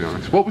it, to be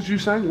honest. What was you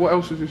saying? What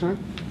else was you saying?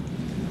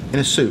 In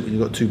a suit, when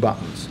you've got two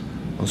buttons,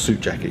 on a suit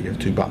jacket you have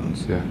two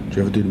buttons. Yeah. Do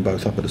you ever do them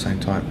both up at the same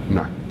time?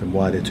 No. Then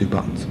why are there two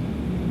buttons?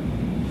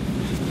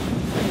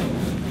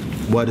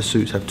 Why do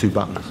suits have two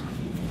buttons?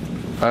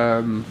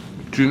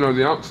 Do you know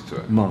the answer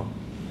to it? No.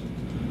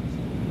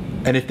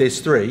 And if there's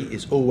three,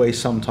 it's always,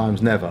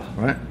 sometimes, never,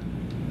 right?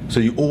 So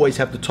you always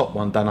have the top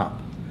one done up.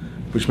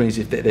 Which means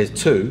if there's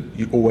two,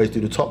 you always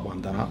do the top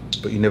one done up,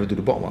 but you never do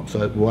the bottom up.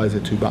 So why is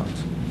there two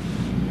buttons?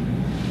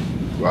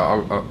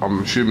 Well,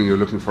 I'm assuming you're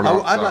looking for an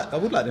answer. I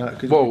would like to know.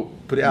 Could you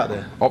put it out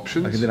there?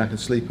 Options? Then I can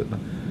sleep at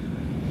night.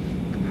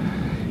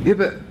 Yeah,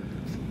 but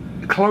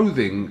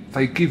clothing,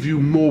 they give you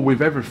more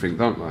with everything,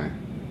 don't they?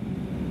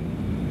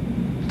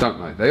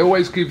 Don't they? They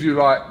always give you,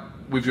 like,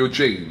 with your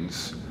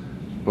jeans,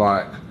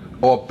 like,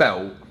 or a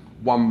belt,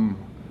 one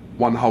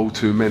hole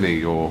too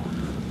many, or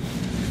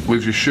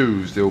with your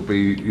shoes,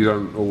 you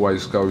don't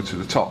always go to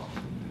the top.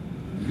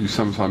 You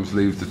sometimes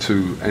leave the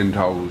two end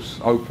holes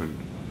open.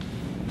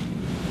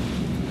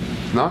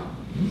 No?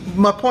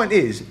 My point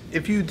is,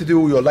 if you do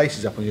all your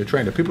laces up on your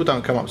trainer, people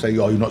don't come up and say,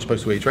 "Oh, you're not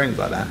supposed to wear your trainers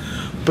like that."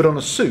 But on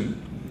a suit,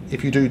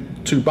 if you do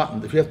two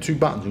buttons, if you have two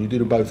buttons and you do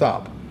them both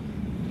up,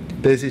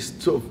 there's this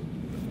sort of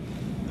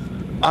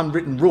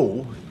unwritten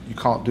rule: you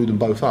can't do them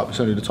both up. It's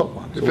only the top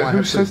one. So but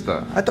who says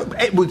that?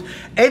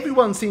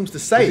 Everyone seems to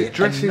say it.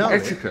 Dressing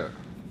etiquette.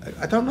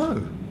 I don't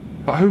know.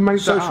 But who made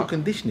that up? Social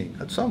conditioning.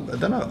 I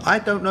don't know. I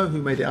don't know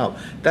who made it up.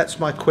 That's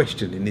my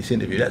question in this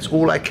interview. That's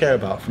all I care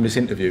about from this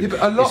interview.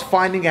 Is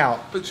finding out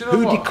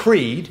who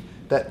decreed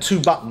that two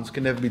buttons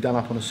can never be done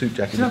up on a suit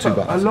jacket with two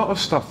buttons. A lot of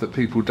stuff that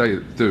people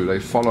do, they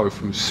follow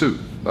from suit.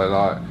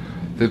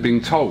 They've been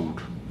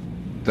told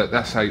that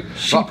that's a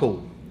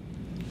sheeple.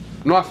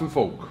 Knife and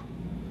fork.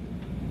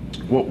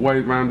 What way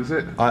round is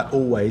it? I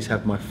always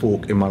have my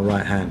fork in my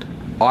right hand.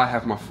 I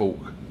have my fork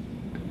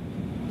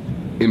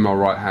in my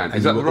right hand.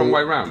 Is that the wrong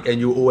way round? And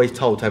you were always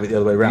told to have it the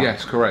other way round?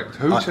 Yes, correct.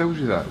 Who tells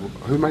you that?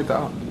 Who made that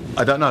up?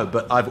 I don't know,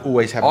 but I've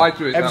always had. I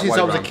do it ever that since way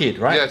I was round. a kid,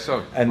 right? Yeah,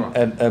 so.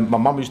 And my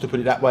mum used to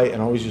put it that way,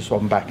 and I always just swap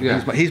them back. Yeah.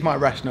 Here's my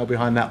rationale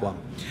behind that one.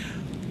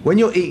 When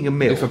you're eating a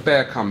meal, if a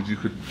bear comes, you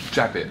could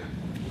jab it.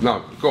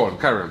 No, go on,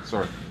 carry on.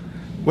 Sorry.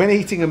 When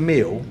eating a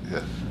meal,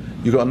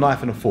 you've got a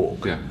knife and a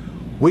fork. Yeah.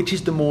 Which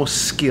is the more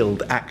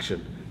skilled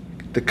action?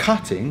 The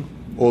cutting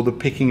or the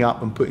picking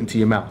up and putting to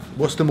your mouth?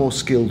 What's the more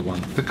skilled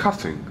one? The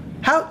cutting.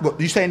 How? What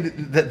you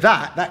saying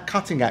that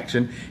cutting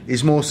action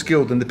is more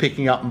skilled than the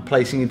picking up and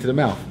placing into the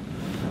mouth?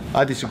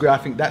 I disagree. I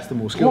think that's the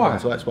more skilled one.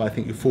 So that's why I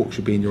think your fork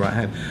should be in your right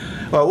hand.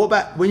 All right. What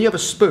about when you have a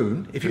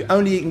spoon? If you're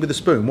only eating with a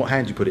spoon, what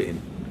hand do you put it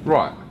in?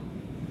 Right.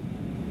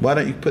 Why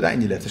don't you put that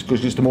in your left? It's because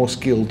it's just a more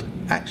skilled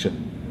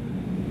action.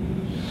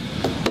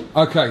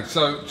 Okay,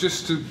 so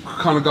just to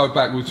kind of go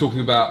back, we were talking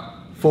about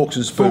forks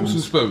and spoons. Forks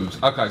and spoons.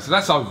 Okay, so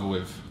that's over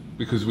with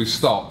because we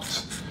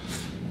stopped.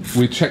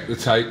 We checked the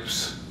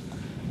tapes.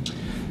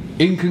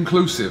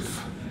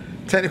 Inconclusive.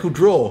 Technical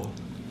draw.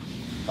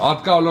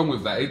 I'd go along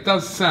with that. It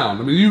does sound.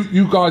 I mean,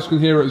 you guys can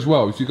hear it as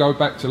well. If you go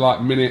back to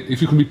like minute,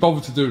 if you can be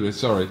bothered to do this,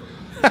 sorry,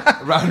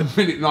 around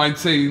minute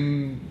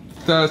 19,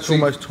 30, it's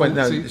almost 20.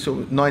 40. No, it's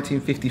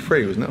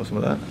 1953, wasn't it, or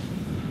something like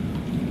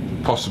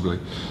that? Possibly.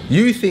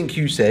 You think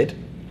you said?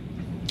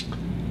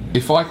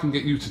 If I can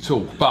get you to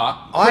talk, but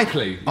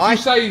quickly. I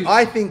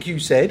think you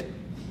said.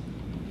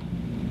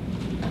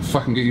 If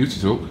I can get you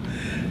to talk.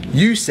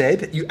 You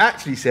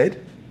actually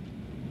said.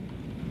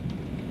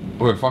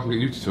 Well, if I can get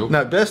you to talk.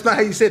 No, that's not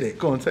how you said it.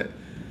 Go on, say it.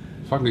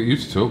 If I can get you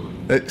to talk.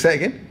 Say it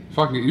again. If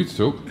I can get you to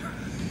talk.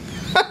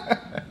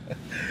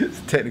 It's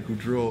a technical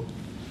draw.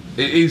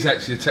 It is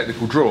actually a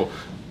technical draw.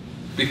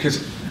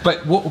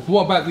 But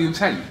what about the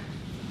intent?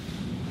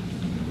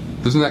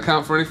 Doesn't that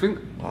count for anything?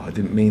 Oh, I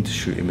didn't mean to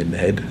shoot him in the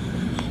head.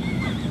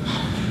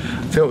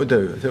 Tell what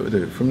we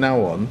do. From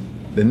now on,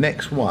 the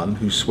next one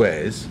who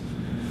swears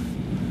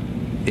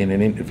in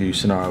an interview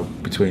scenario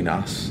between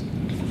us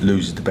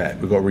loses the bet.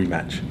 We've got a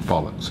rematch.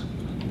 Bollocks.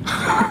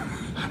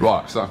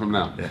 Right, start from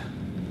now. Yeah.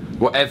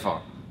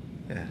 Whatever.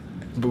 Yeah.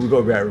 But we've got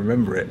to be able to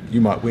remember it.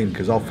 You might win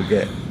because I'll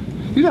forget.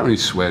 You don't really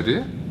swear, do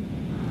you?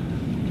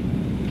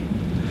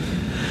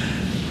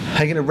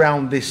 Hanging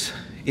around this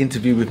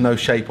interview with no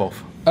shape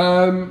off.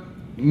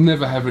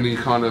 Never have any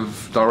kind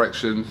of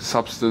direction,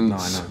 substance. No,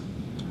 I know.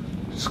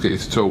 Just get you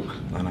to talk.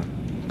 I know.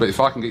 But if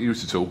I can get you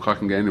to talk, I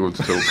can get anyone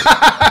to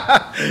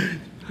talk.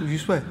 You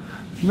swear?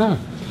 No.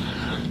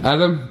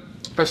 Adam,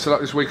 best of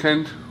luck this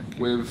weekend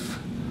with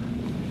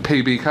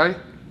PBK.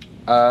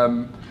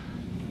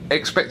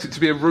 Expect it to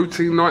be a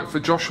routine night for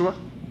Joshua,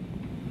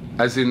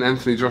 as in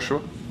Anthony Joshua.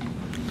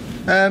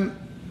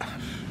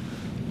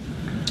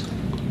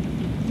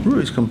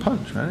 Ruiz can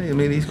punch, man. I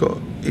mean, he's got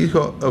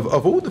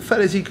of all the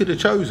fellas he could have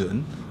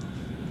chosen.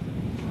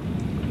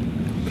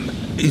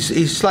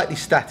 He's slightly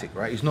static,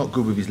 right? He's not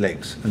good with his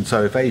legs, and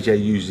so if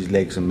AJ uses his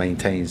legs and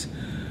maintains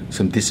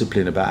some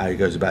discipline about how he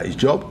goes about his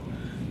job,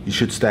 he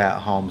should stay out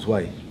of harm's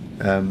way.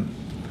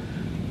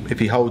 If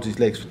he holds his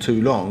legs for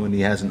too long and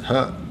he hasn't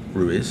hurt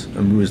Ruiz,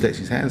 and Ruiz lets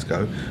his hands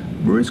go,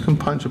 Ruiz can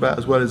punch about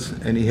as well as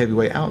any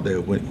heavyweight out there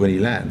when he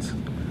lands.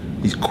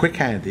 He's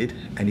quick-handed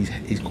and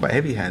he's quite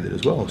heavy-handed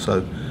as well.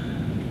 So,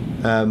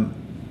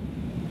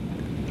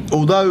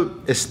 although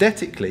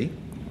aesthetically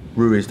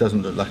Ruiz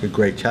doesn't look like a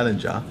great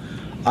challenger,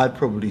 I'd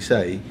probably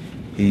say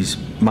he's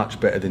much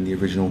better than the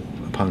original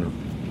opponent.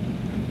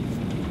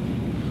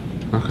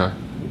 Okay.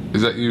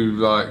 Is that you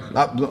like?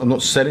 I'm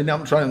not selling it.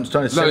 I'm trying to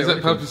sell it. No, is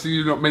that purposely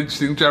you not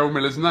mentioning Gerald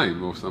Miller's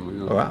name or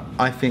something? All right.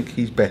 I think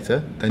he's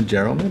better than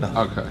Gerald Miller.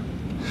 Okay.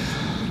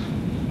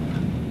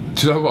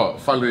 Do you know what?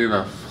 Funnily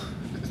enough,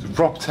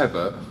 Rob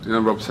Tebbert, you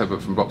know Rob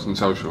Tebbert from Boxing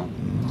Social?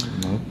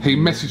 No. He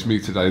messaged me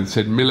today and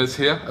said Miller's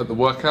here at the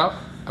workout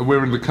and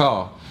we're in the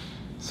car.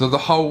 So the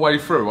whole way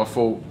through I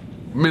thought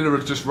Miller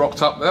had just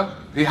rocked up there.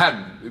 He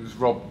hadn't. It was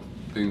Rob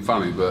being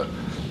funny, but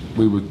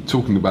we were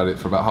talking about it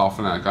for about half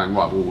an hour going,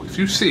 right, well, if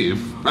you see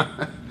him...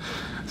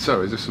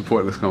 Sorry, just a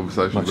pointless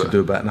conversation. Much ado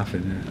about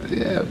nothing.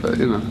 Yeah, but,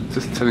 you know,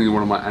 just telling you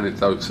one of my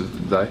anecdotes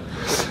of the day.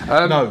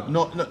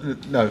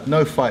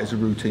 No fight is a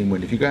routine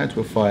win. If you go into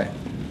a fight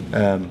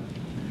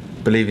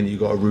believing that you've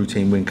got a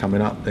routine win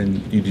coming up,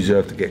 then you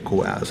deserve to get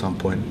caught out at some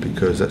point,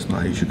 because that's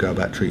not how you should go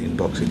about treating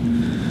boxing.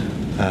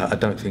 I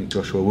don't think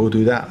Joshua will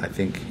do that. I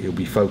think he'll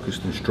be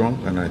focused and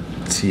strong, and I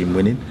see him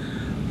winning.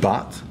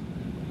 But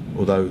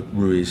although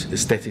Ruiz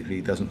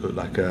aesthetically doesn't look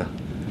like a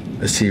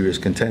serious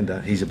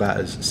contender, he's about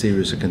as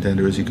serious a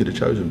contender as he could have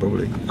chosen,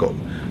 probably. He's got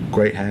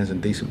great hands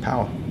and decent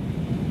power.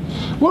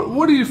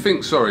 What do you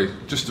think, sorry,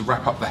 just to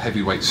wrap up the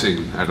heavyweight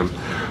scene, Adam,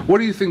 what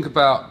do you think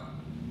about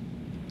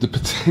the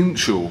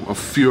potential of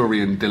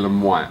Fury and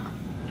Dylan Whyte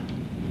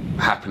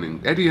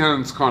happening? Eddie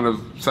Hearn's kind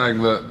of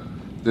saying that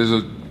there's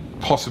a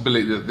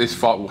possibility that this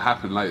fight will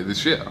happen later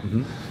this year,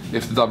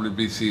 if the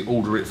WBC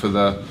order it for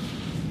the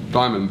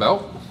Diamond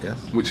Belt, yes,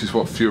 which is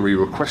what Fury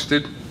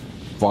requested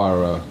via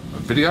a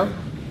video.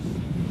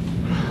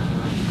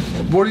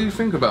 What do you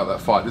think about that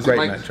fight? Great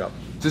matchup.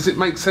 Does it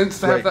make sense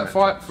to have that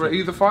fight for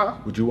either fighter?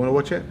 Would you want to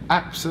watch it?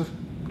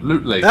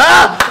 Absolutely.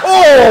 Ah!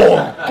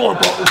 Oh!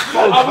 God, that was so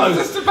close. I was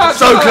just about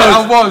so to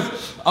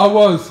close. I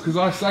was, because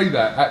I say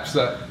that,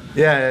 absolutely.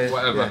 Yeah,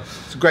 whatever. Yeah.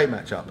 It's a great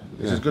matchup.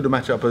 It's as good a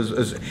matchup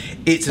as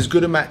it's as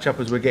good a matchup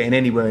as we're getting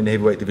anywhere in the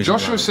heavyweight division.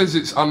 Joshua says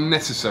it's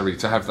unnecessary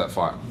to have that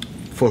fight.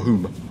 For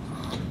whom?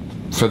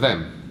 For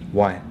them.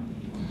 Why?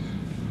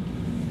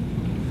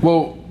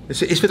 Well, but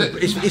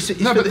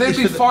they'd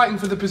be fighting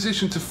for the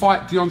position to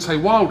fight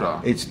Deontay Wilder.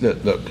 It's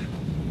look.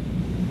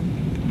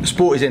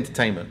 Sport is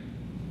entertainment.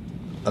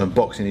 and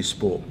boxing is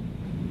sport.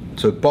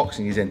 So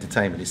boxing is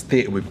entertainment. It's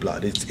theatre with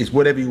blood. It's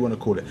whatever you want to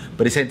call it,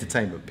 but it's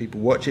entertainment. People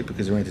watch it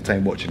because they're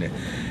entertained watching it.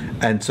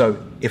 And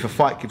so, if a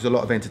fight gives a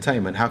lot of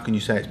entertainment, how can you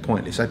say it's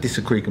pointless? I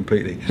disagree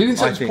completely. He didn't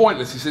say it's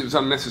pointless. He said it was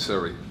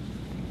unnecessary.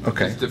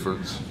 Okay. There's a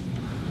difference.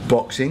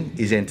 Boxing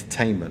is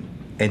entertainment.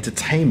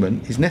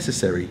 Entertainment is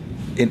necessary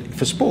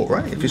for sport,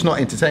 right? If it's not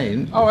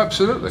entertaining. Oh,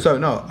 absolutely. So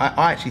no,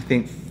 I actually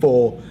think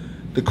for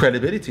the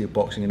credibility of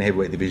boxing in the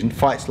heavyweight division,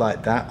 fights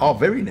like that are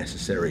very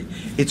necessary.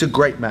 It's a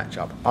great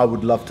matchup. I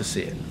would love to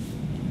see it.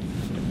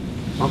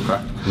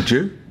 Okay. Would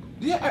you?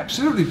 Yeah,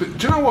 absolutely. But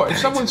do you know what? If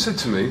someone said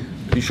to me,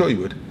 Are you sure you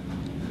would?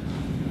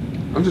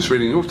 I'm just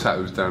reading your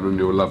tattoos down on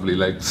your lovely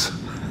legs,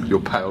 your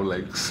pale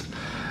legs.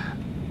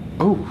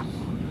 Oh,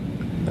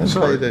 That's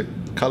sorry. the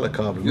colour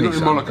card. You're not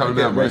in Monaco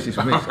now, mate.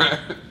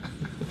 Racist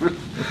with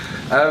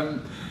me.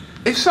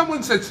 If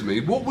someone said to me,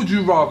 what would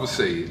you rather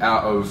see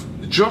out of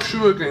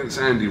Joshua against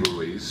Andy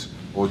Ruiz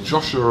or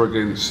Joshua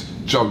against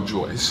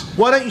Joyce?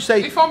 Why don't you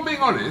say? If I'm being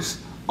honest,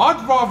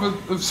 I'd rather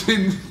have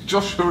seen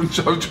Joshua and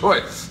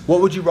Joyce.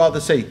 What would you rather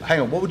see?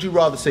 Hang on. What would you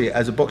rather see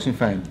as a boxing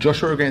fan?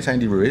 Joshua against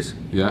Andy Ruiz,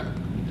 Yeah,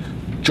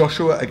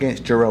 Joshua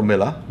against Jarrell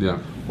Miller, yeah.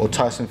 or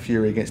Tyson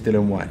Fury against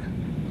Dylan Whyte?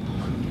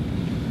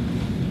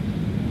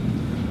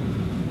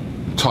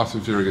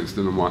 Tyson Fury against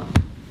Dylan Whyte.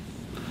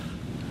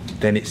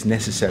 Then it's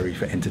necessary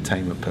for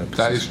entertainment purposes.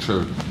 That is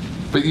true.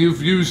 But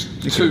you've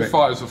used two correct.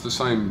 fighters off the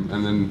same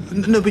and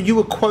then... No, but you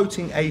were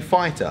quoting a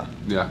fighter,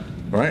 Yeah.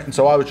 right? And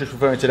so I was just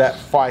referring to that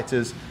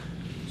fighter's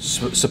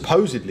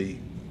supposedly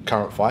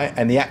current fight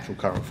and the actual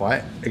current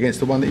fight against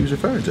the one that he was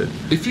referring to.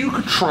 If you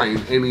could train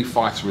any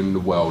fighter in the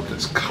world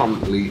that's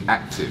currently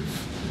active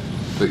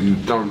that you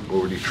don't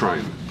already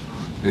train,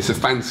 and it's a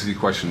fantasy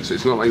question, so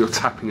it's not like you're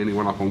tapping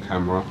anyone up on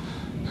camera,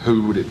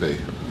 who would it be?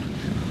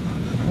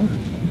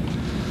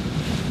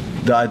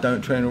 That I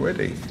don't train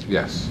already.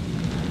 Yes.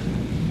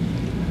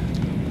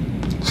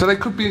 So they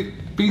could be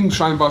being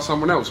trained by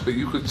someone else, but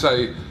you could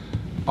say,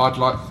 I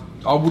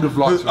would have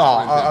liked to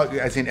have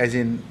trained him. As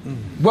in.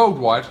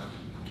 Worldwide,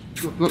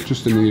 not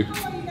just in the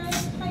UK. Are you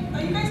guys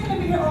going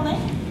to be here all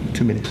night?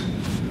 2 minutes.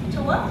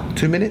 To what?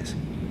 2 minutes?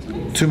 2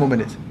 minutes? 2 more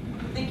minutes.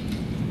 Thank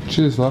you.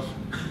 Cheers, love.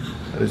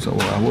 That is not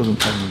what I wasn't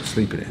planning on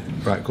sleeping it.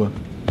 Right, go on.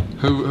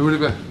 Who would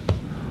it be?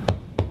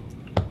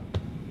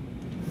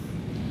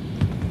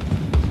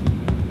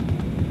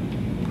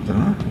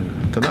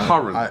 Don't know.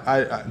 Current.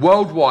 I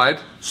Worldwide.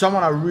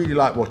 someone I really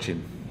like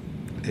watching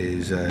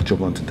is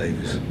Gervonta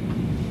Davis.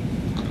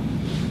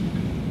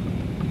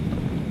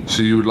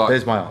 So you would like...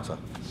 There's my answer.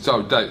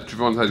 So,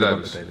 Gervonta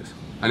Davis. Davis.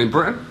 And in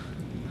Britain?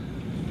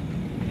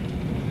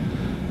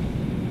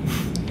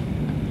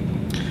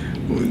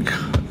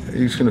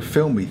 Who's going to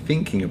film me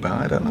thinking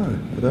about it? I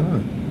don't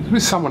know.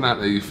 There's someone out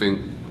there you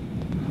think,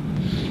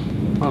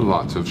 I'd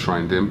like to have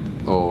trained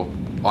him, or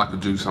I could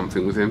do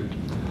something with him.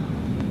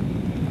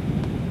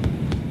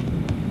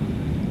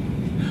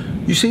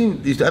 You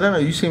seem, I don't know,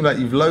 you seem like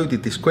you've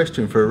loaded this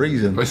question for a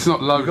reason. But it's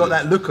not loaded. You've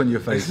got that look on your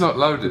face. It's not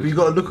loaded. You've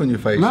got a look on your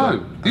face. No,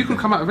 so- you can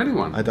come out with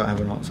anyone. I don't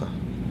have an answer.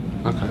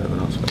 I don't have an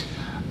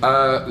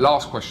answer.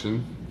 Last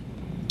question.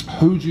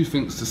 Who do you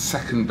think's the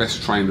second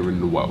best trainer in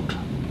the world?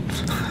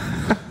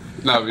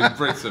 No, in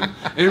Britain.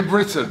 In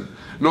Britain,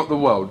 not the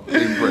world.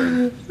 In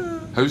Britain.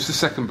 Who's the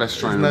second best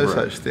trainer There's in no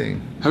Britain? such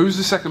thing. Who's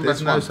the second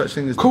There's best no one? such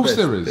thing as Of course the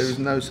best. there is. There is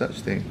no such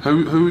thing.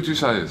 Who would you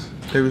say is?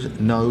 There is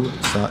no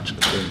such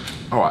thing.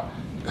 All right.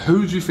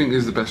 Who do you think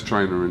is the best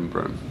trainer in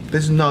Britain?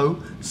 There's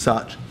no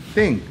such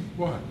thing.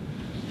 Why?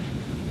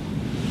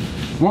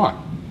 Why?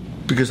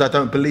 Because I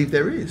don't believe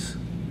there is.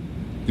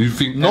 You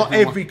think Not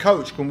everyone- every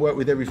coach can work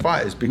with every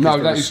fighter because No,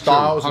 there that are is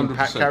styles true, and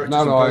 100%. characters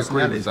No, and I agree with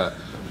personalities. that.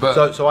 But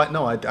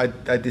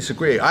I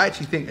disagree. I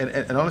actually think,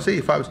 and honestly,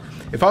 if I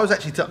was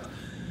actually to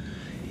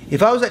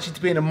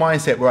be in a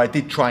mindset where I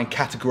did try and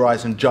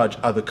categorize and judge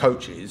other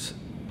coaches,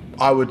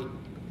 I would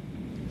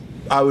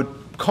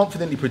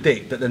confidently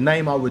predict that the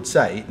name I would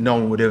say no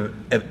one would have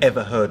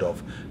ever heard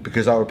of,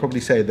 because I would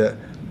probably say that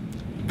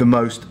the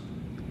most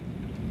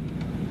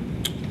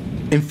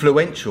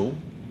influential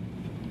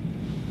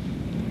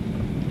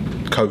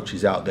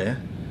coaches out there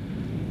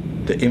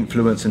that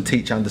influence and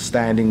teach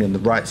understanding and the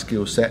right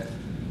skill set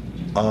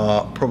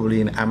are probably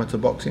in amateur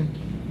boxing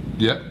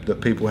yeah. that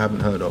people haven't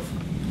heard of.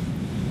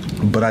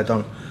 But I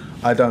don't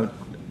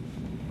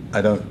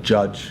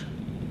judge,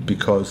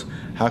 because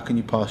how can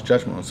you pass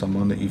judgment on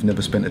someone that you've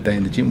never spent a day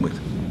in the gym with?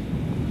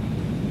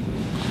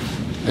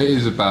 It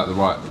is about the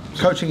right.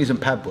 Coaching isn't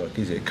pad work,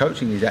 is it?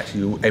 Coaching is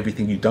actually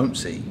everything you don't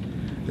see,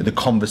 the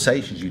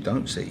conversations you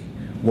don't see,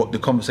 what the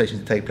conversations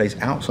that take place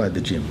outside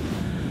the gym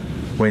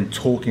when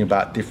talking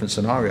about different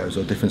scenarios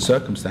or different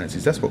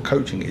circumstances. That's what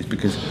coaching is,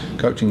 because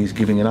coaching is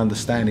giving an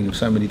understanding of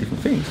so many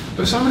different things.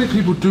 But so many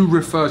people do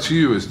refer to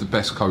you as the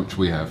best coach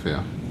we have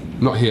here.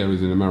 Not here,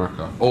 as in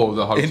America, or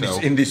the hotel.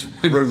 In this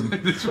room.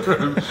 In this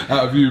room,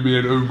 out of you, me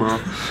and Umar.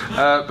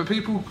 But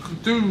people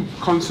do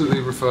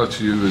constantly refer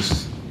to you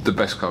as the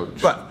best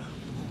coach. But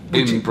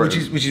which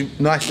Britain. is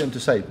nice of them to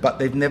say, but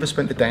they've never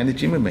spent a day in the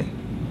gym with me.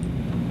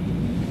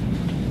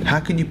 How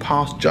can you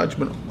pass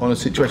judgment on a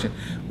situation?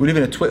 We live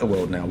in a Twitter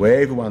world now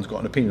where everyone's got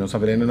an opinion on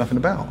something they know nothing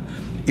about.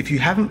 If you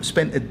haven't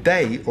spent a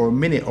day or a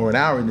minute or an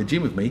hour in the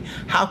gym with me,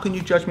 how can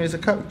you judge me as a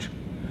coach?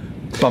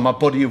 By my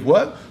body of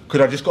work?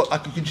 Could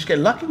you just get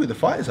lucky with the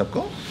fighters I've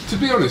got? To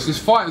be honest, if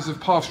fighters have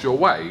passed your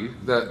way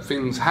that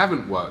things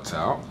haven't worked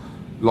out,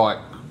 like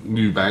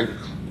Newbank,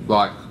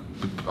 like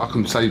I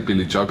can say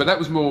Billy Joe, but that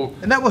was more.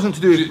 And that wasn't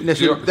to do with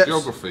necessarily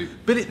geography.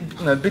 Billy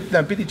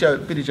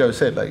Joe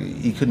said like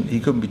he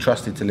couldn't be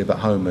trusted to live at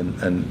home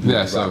and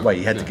live the right way.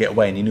 He had to get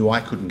away, and he knew I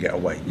couldn't get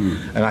away.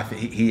 And I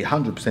think he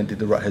 100% did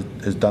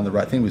has done the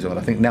right thing with him. And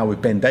I think now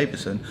with Ben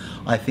Davison,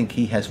 I think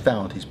he has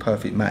found his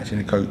perfect match in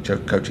a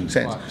coaching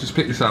sense. Right, just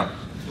pick this up,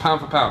 pound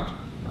for pound,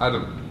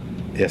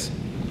 Adam. Yes.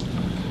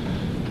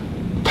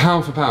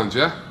 Pound for pound,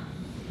 yeah.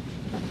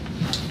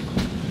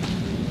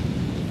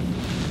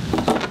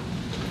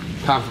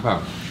 Pound for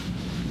pound.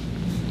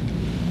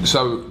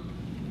 So,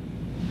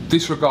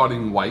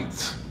 disregarding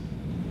weight,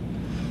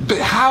 but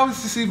how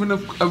is this even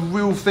a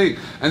real thing?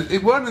 And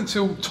it wasn't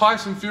until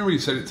Tyson Fury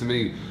said it to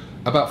me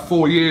about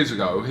 4 years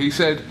ago. He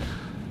said,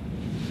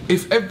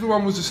 if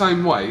everyone was the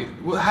same weight,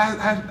 well,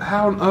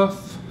 how on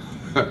earth,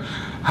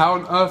 how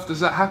on earth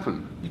does that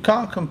happen? You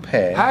can't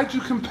compare. How do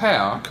you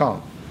compare? You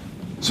can't.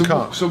 So, You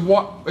can't. So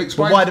what?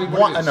 Explain Why to me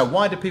what it is.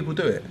 why do people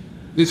do it?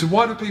 Yeah, so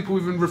why do people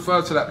even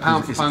refer to that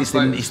pound for pound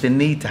statement? It's the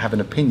need to have an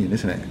opinion,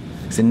 isn't it?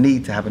 It's the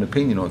need to have an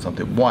opinion on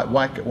something. Why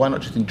not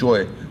just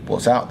enjoy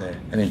what's out there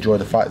and enjoy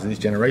the fighters of this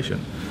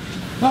generation?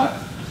 Like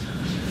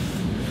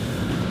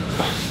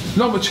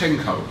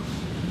Lomachenko,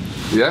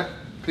 yeah?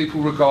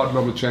 People regard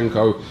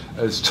Lomachenko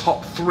as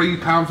top 3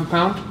 pound for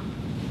pound.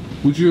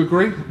 Would you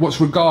agree? What's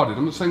regarded?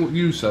 I'm not saying what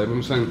you say, but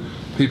I'm saying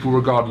people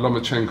regard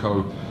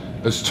Lomachenko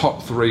as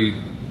top 3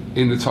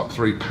 in the top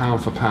 3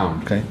 pound for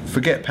pound. Okay,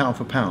 forget pound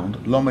for pound.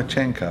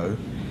 Lomachenko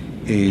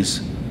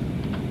is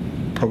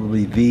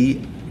probably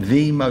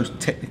the most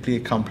technically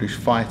accomplished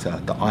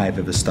fighter that I have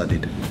ever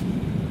studied.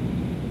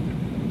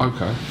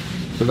 Okay,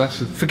 but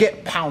that's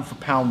Forget pound for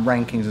pound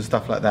rankings and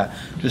stuff like that.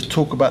 Just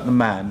talk about the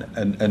man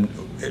and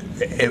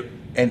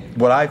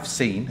what I've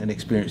seen and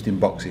experienced in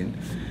boxing.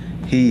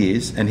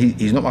 He's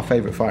not my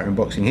favourite fighter in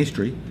boxing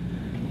history,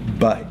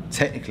 but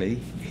technically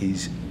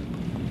he's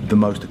the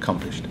most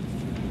accomplished.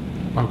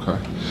 okay.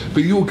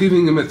 But you're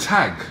giving him a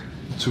tag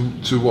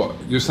to what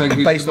you're saying.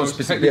 He's Based the on most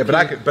specific, yeah,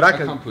 but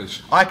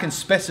accomplished. I can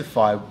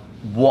specify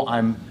what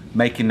I'm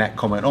making that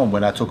comment on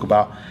when I talk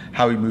about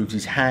how he moves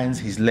his hands,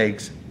 his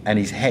legs, and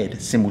his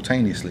head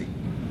simultaneously,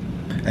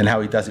 and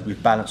how he does it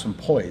with balance and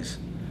poise,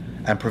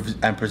 and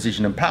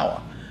precision and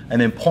power,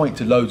 and then point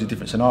to loads of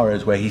different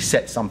scenarios where he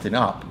sets something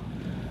up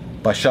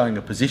by showing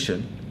a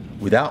position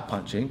without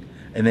punching,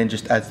 and then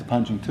just adds the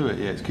punching to it.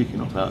 Yeah, it's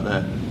kicking off out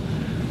there,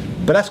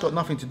 but that's got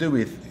nothing to do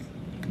with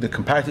the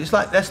comparison.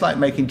 That's like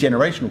making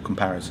generational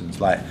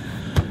comparisons, like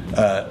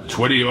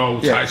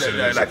 20-year-old Tyson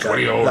is a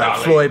 20-year-old like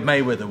Ali. Floyd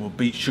Mayweather will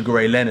beat Sugar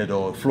Ray Leonard,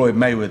 or Floyd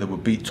Mayweather will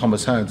beat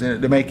Thomas Hearns. They're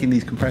making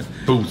these comparisons.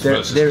 Booth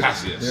versus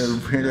Cassius.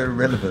 They're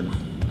irrelevant.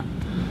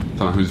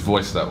 Don't know whose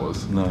voice that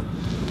was. No.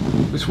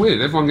 It's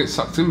weird. Everyone gets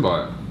sucked in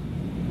by it.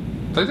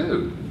 They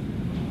do.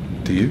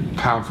 Do you?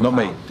 Pound for Not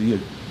pound. me. Do you?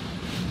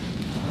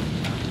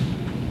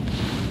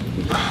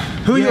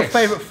 Who are your Yes.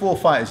 favourite 4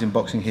 fighters in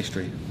boxing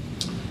history?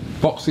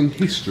 Boxing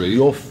history.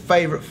 Your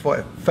favourite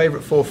 4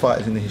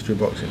 fighters in the history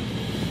of boxing?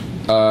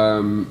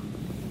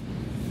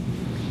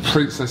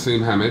 Prince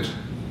Nassim Hamid,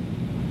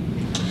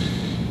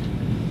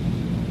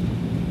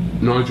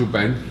 Nigel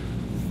Benn,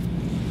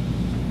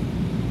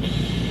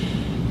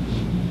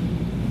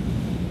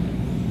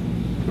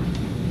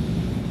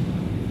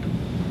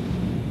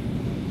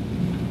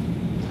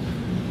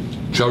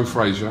 Joe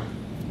Frazier,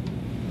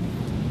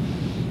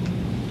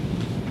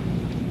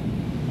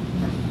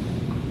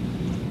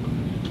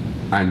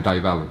 and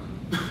Dave Allen.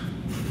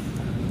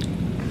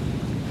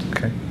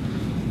 Okay.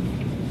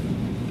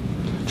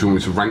 Do you want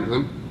me to rank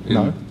them?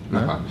 No.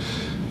 Okay.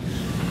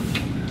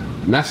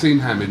 Nassim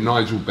Hamid,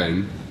 Nigel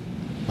Benn,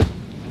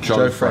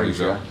 Joe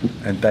Frazier,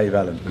 and Dave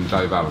Allen. and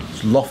Dave Allen.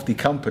 It's lofty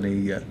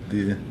company at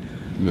the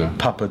Yeah.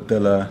 Puppy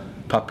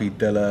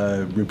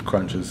Della Rib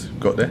Crunchers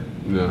got there.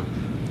 Yeah.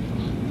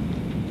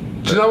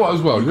 Do you know what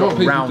as well? You've You know got what to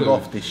people round do?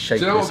 off this Do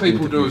you know what shapeless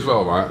people do interview. as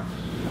well, right?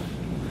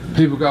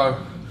 People go,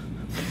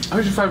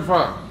 who's your favourite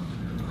fighter?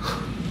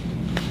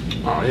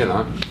 Oh, you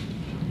know,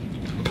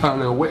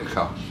 Pernell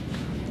Whitaker.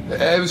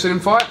 Ever seen him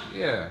fight?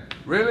 Yeah.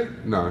 Really?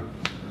 No.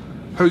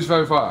 Who's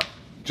your favourite fighter?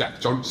 Jack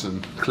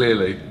Johnson,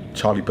 clearly.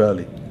 Charlie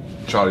Burley.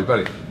 Charlie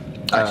Belly.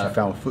 I actually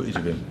found footage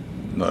of him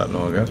not that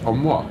long ago.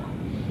 On what?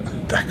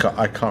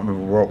 I can't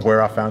remember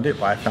where I found it,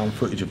 but I found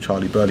footage of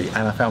Charlie Burley,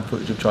 and I found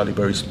footage of Charlie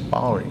Burley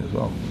sparring as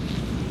well.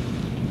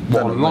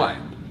 What, No, no,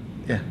 online?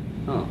 Yeah.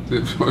 Oh,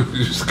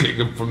 you just getting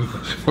them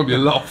from your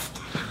loft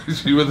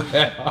because you were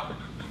there.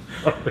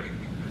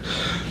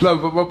 No,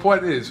 but my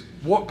point is,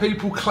 what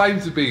people claim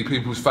to be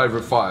people's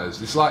favourite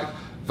fighters, it's like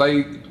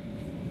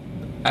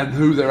and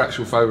who their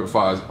actual favourite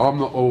fighters, I'm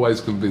not always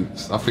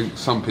convinced. I think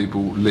some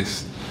people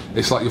list,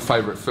 it's like your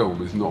favourite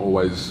film is not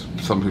always,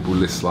 some people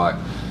list like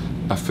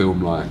a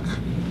film like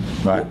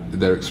Right.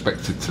 they're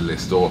expected to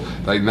list, or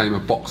they name a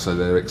boxer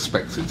they're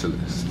expected to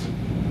list.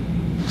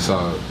 So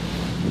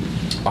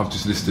I've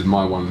just listed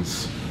my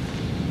ones.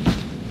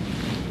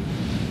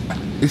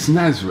 It's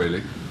Naz,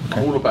 really.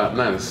 I'm all about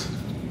Naz.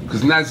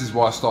 Because Naz is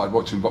why I started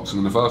watching boxing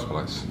in the first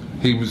place.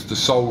 He was the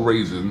sole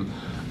reason,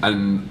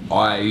 and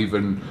I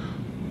even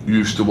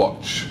used to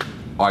watch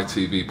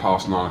ITV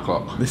past 9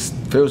 o'clock. This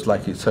feels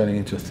like it's turning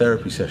into a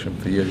therapy session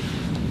for you.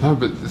 No,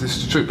 but this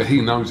is the truth, but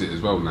he knows it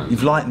as well now.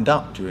 You've lightened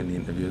up during the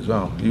interview as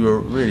well. You were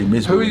really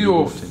miserable. Who are when you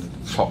your walked in.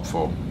 top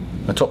 4?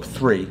 My top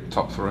 3?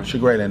 Top 3.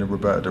 Sugar Ray Leonard,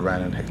 Roberto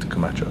Duran and Hector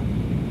Camacho.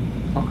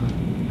 Okay.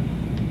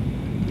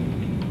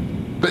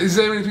 But is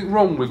there anything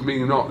wrong with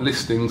me not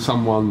listing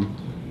someone?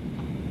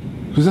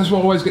 Because that's what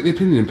I always get the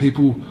opinion.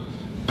 People,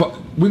 but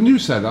when you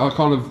said that, I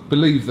kind of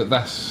believe that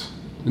that's,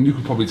 and you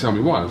could probably tell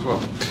me why as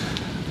well.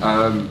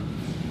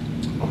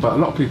 But a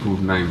lot of people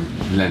name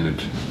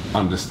Leonard,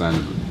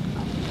 understandably.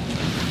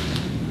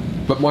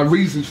 But my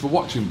reasons for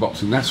watching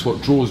boxing, that's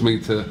what draws me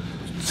to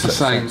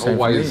saying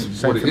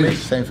always what it is.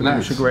 Same for me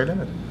with Sugar Ray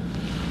Leonard.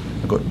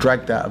 I got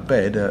dragged out of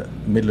bed at the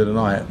middle of the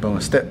night by my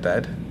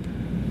stepdad.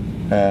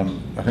 I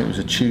think it was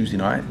a Tuesday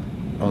night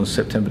on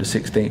September the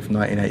 16th,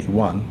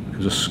 1981. It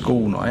was a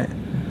school night,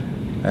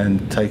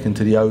 and taken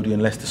to the Odeon,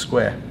 Leicester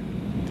Square.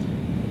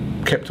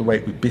 Kept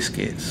awake with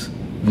biscuits.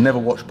 Never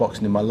watched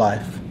boxing in my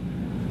life.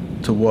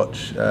 To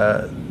watch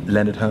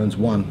Leonard Hearns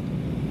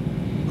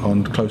 1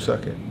 on closed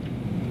circuit.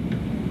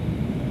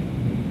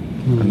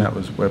 And that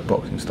was where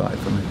boxing started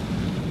for me.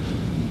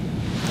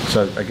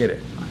 So I get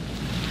it.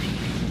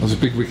 I was a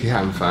big Ricky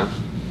Hatton fan.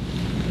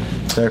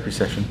 Therapy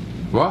session.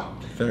 What?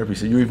 Therapy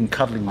session. You're even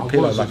cuddling the I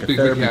pillow was like a a big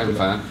therapy Ricky Hatton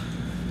pillow.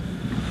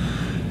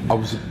 fan. I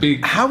was a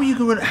big... How are you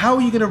going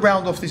to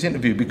round off this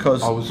interview?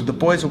 Because I was- the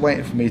boys are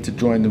waiting for me to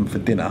join them for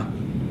dinner.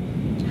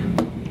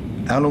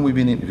 How long have we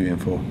been interviewing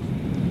for?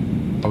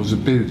 I was a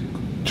big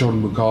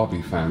John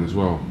Mugabe fan as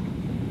well.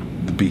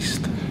 The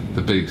Beast.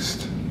 The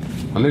Beast.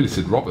 I nearly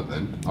said Robert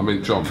then. I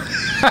mean John.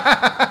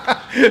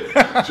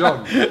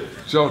 John.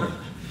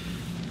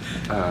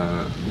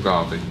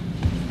 Mugabe.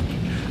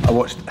 I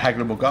watched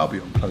Hagler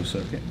Mugabe on closed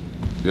circuit.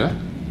 Yeah?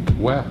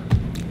 Where?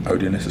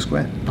 Odeon, Leicester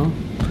Square. Oh.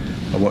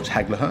 I watched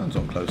Hagler Hearns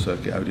on closed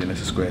circuit, Odeon,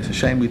 Leicester Square. It's a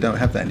shame we don't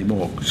have that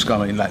anymore. Just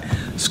going like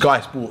Sky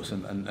Sports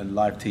and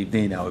live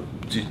TV now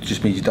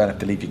just means you don't have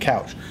to leave your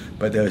couch.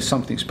 But there is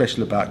something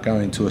special about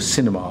going to a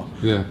cinema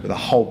with a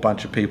whole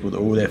bunch of people that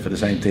are all there for the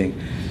same thing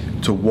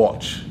to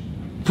watch.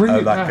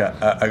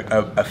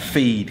 A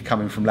feed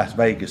coming from Las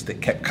Vegas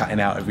that kept cutting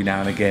out every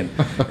now and again.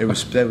 There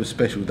were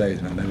special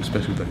days, man. They were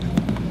special days.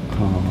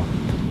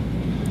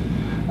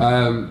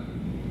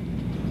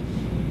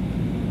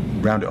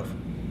 Round it off.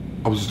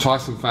 I was a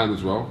Tyson fan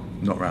as well.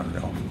 Not rounding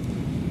it off.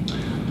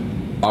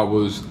 I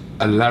was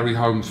a Larry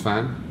Holmes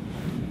fan.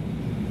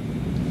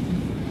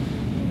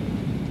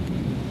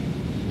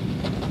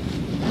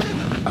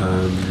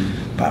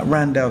 But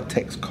Randall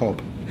Tex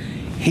Cobb,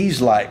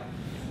 he's like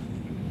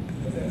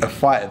a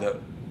fighter that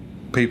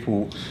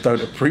people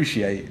don't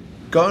appreciate.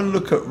 Go and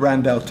look at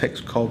Randall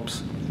Tex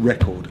Cobb's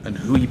record and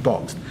who he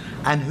boxed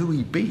and who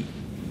he beat.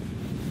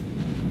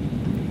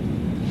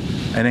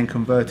 And then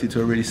converted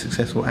to a really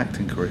successful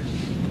acting career.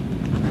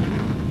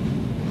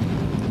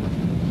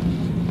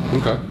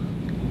 Okay.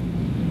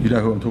 You know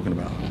who I'm talking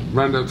about?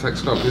 Randall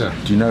Tex Cobb, yeah.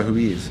 Do you know who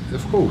he is?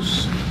 Of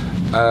course.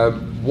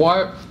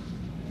 Why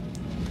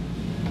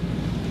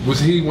was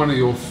he one of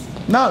your?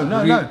 No.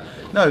 Like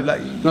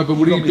No, but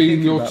would he got me be in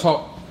thinking your about-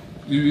 top?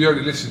 You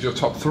only listed your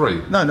top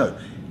 3. No.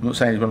 I'm not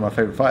saying he's one of my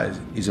favourite fighters.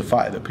 He's a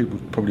fighter that people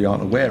probably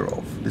aren't aware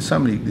of. There's so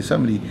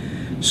many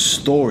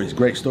stories,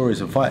 great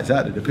stories of fighters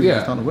out there that people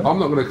just aren't aware I'm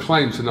of. not going to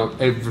claim to know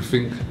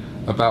everything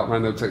about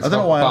Randall Tex I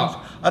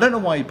Cobb. I don't know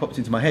why he popped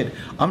into my head.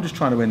 I'm just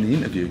trying to end the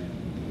interview.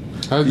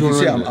 How do You you can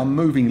see want to end I'm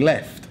moving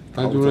left. it?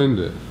 How do you want to end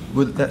it?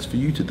 Well, that's for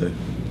you to do.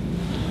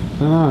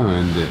 No,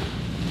 end it.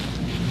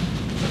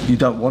 You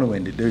don't want to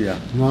end it, do you?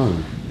 No.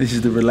 This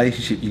is the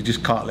relationship you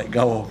just can't let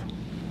go of.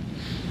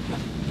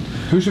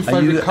 Who's your Are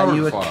favourite you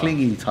current a fighter?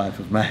 clingy type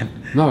of man?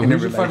 No, in a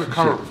who's your favourite relationship?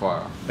 current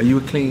fighter? Are you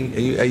a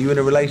clingy? Are you in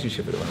a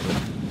relationship at the moment?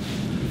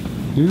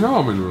 You know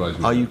I'm in a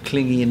relationship. Are you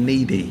clingy and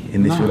needy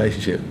in this No.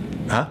 relationship?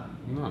 Huh?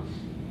 No.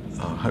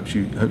 Oh, I hope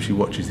she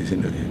watches this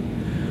interview.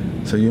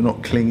 So you're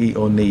not clingy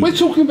or needy. We're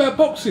talking about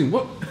boxing.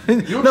 What?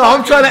 No,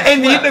 I'm trying to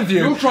end the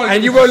interview,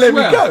 and you won't let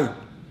me go.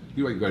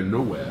 You ain't going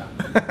nowhere.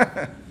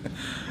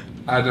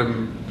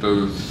 Adam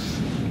Booth,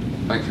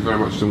 thank you very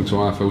much for talking to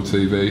IFL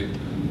TV,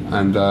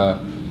 and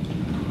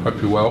hope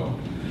you're well.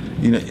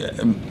 You know,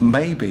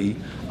 maybe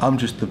I'm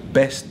just the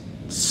best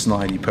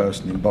snidey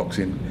person in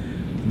boxing,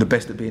 the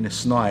best at being a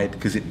snide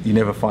because you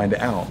never find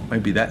it out.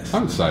 Maybe that's.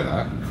 Don't say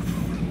that.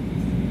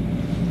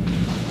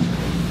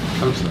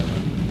 Don't say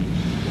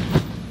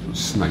that.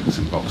 Snakes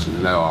in boxing,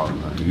 and they are,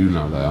 aren't they? You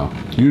know they are.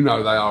 You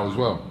know they are as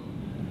well.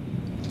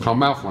 Can I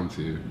mouth one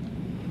to you?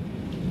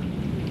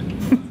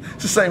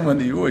 It's the same one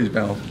that you always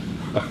mouth.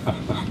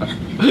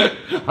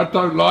 I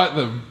don't like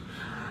them.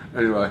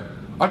 Anyway,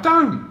 I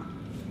don't.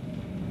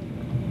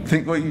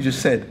 Think what you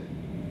just said.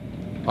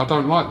 I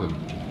don't like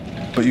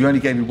them. But you only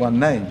gave me one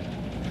name.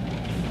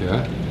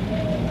 Yeah.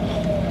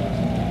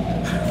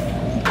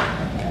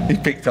 He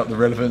picked up the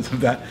relevance of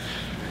that.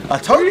 I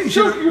told you.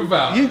 Talking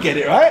about? You get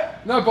it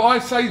right. No, but I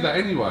say that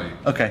anyway.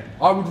 Okay.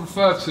 I would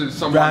refer to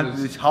someone Round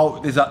as... this whole.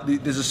 There's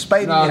a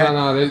spade No, in your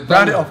no, head. no.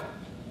 Round it off.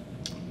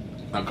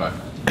 Okay.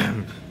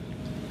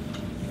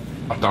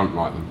 I don't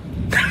like them.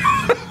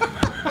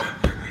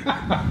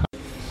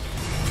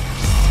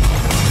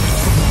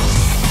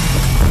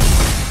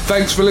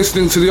 Thanks for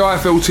listening to the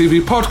IFL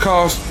TV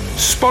podcast,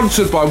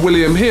 sponsored by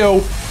William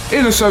Hill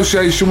in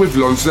association with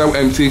Lonsdale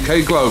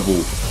MTK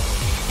Global.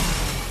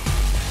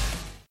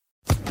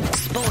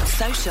 Sports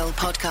Social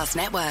Podcast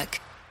Network.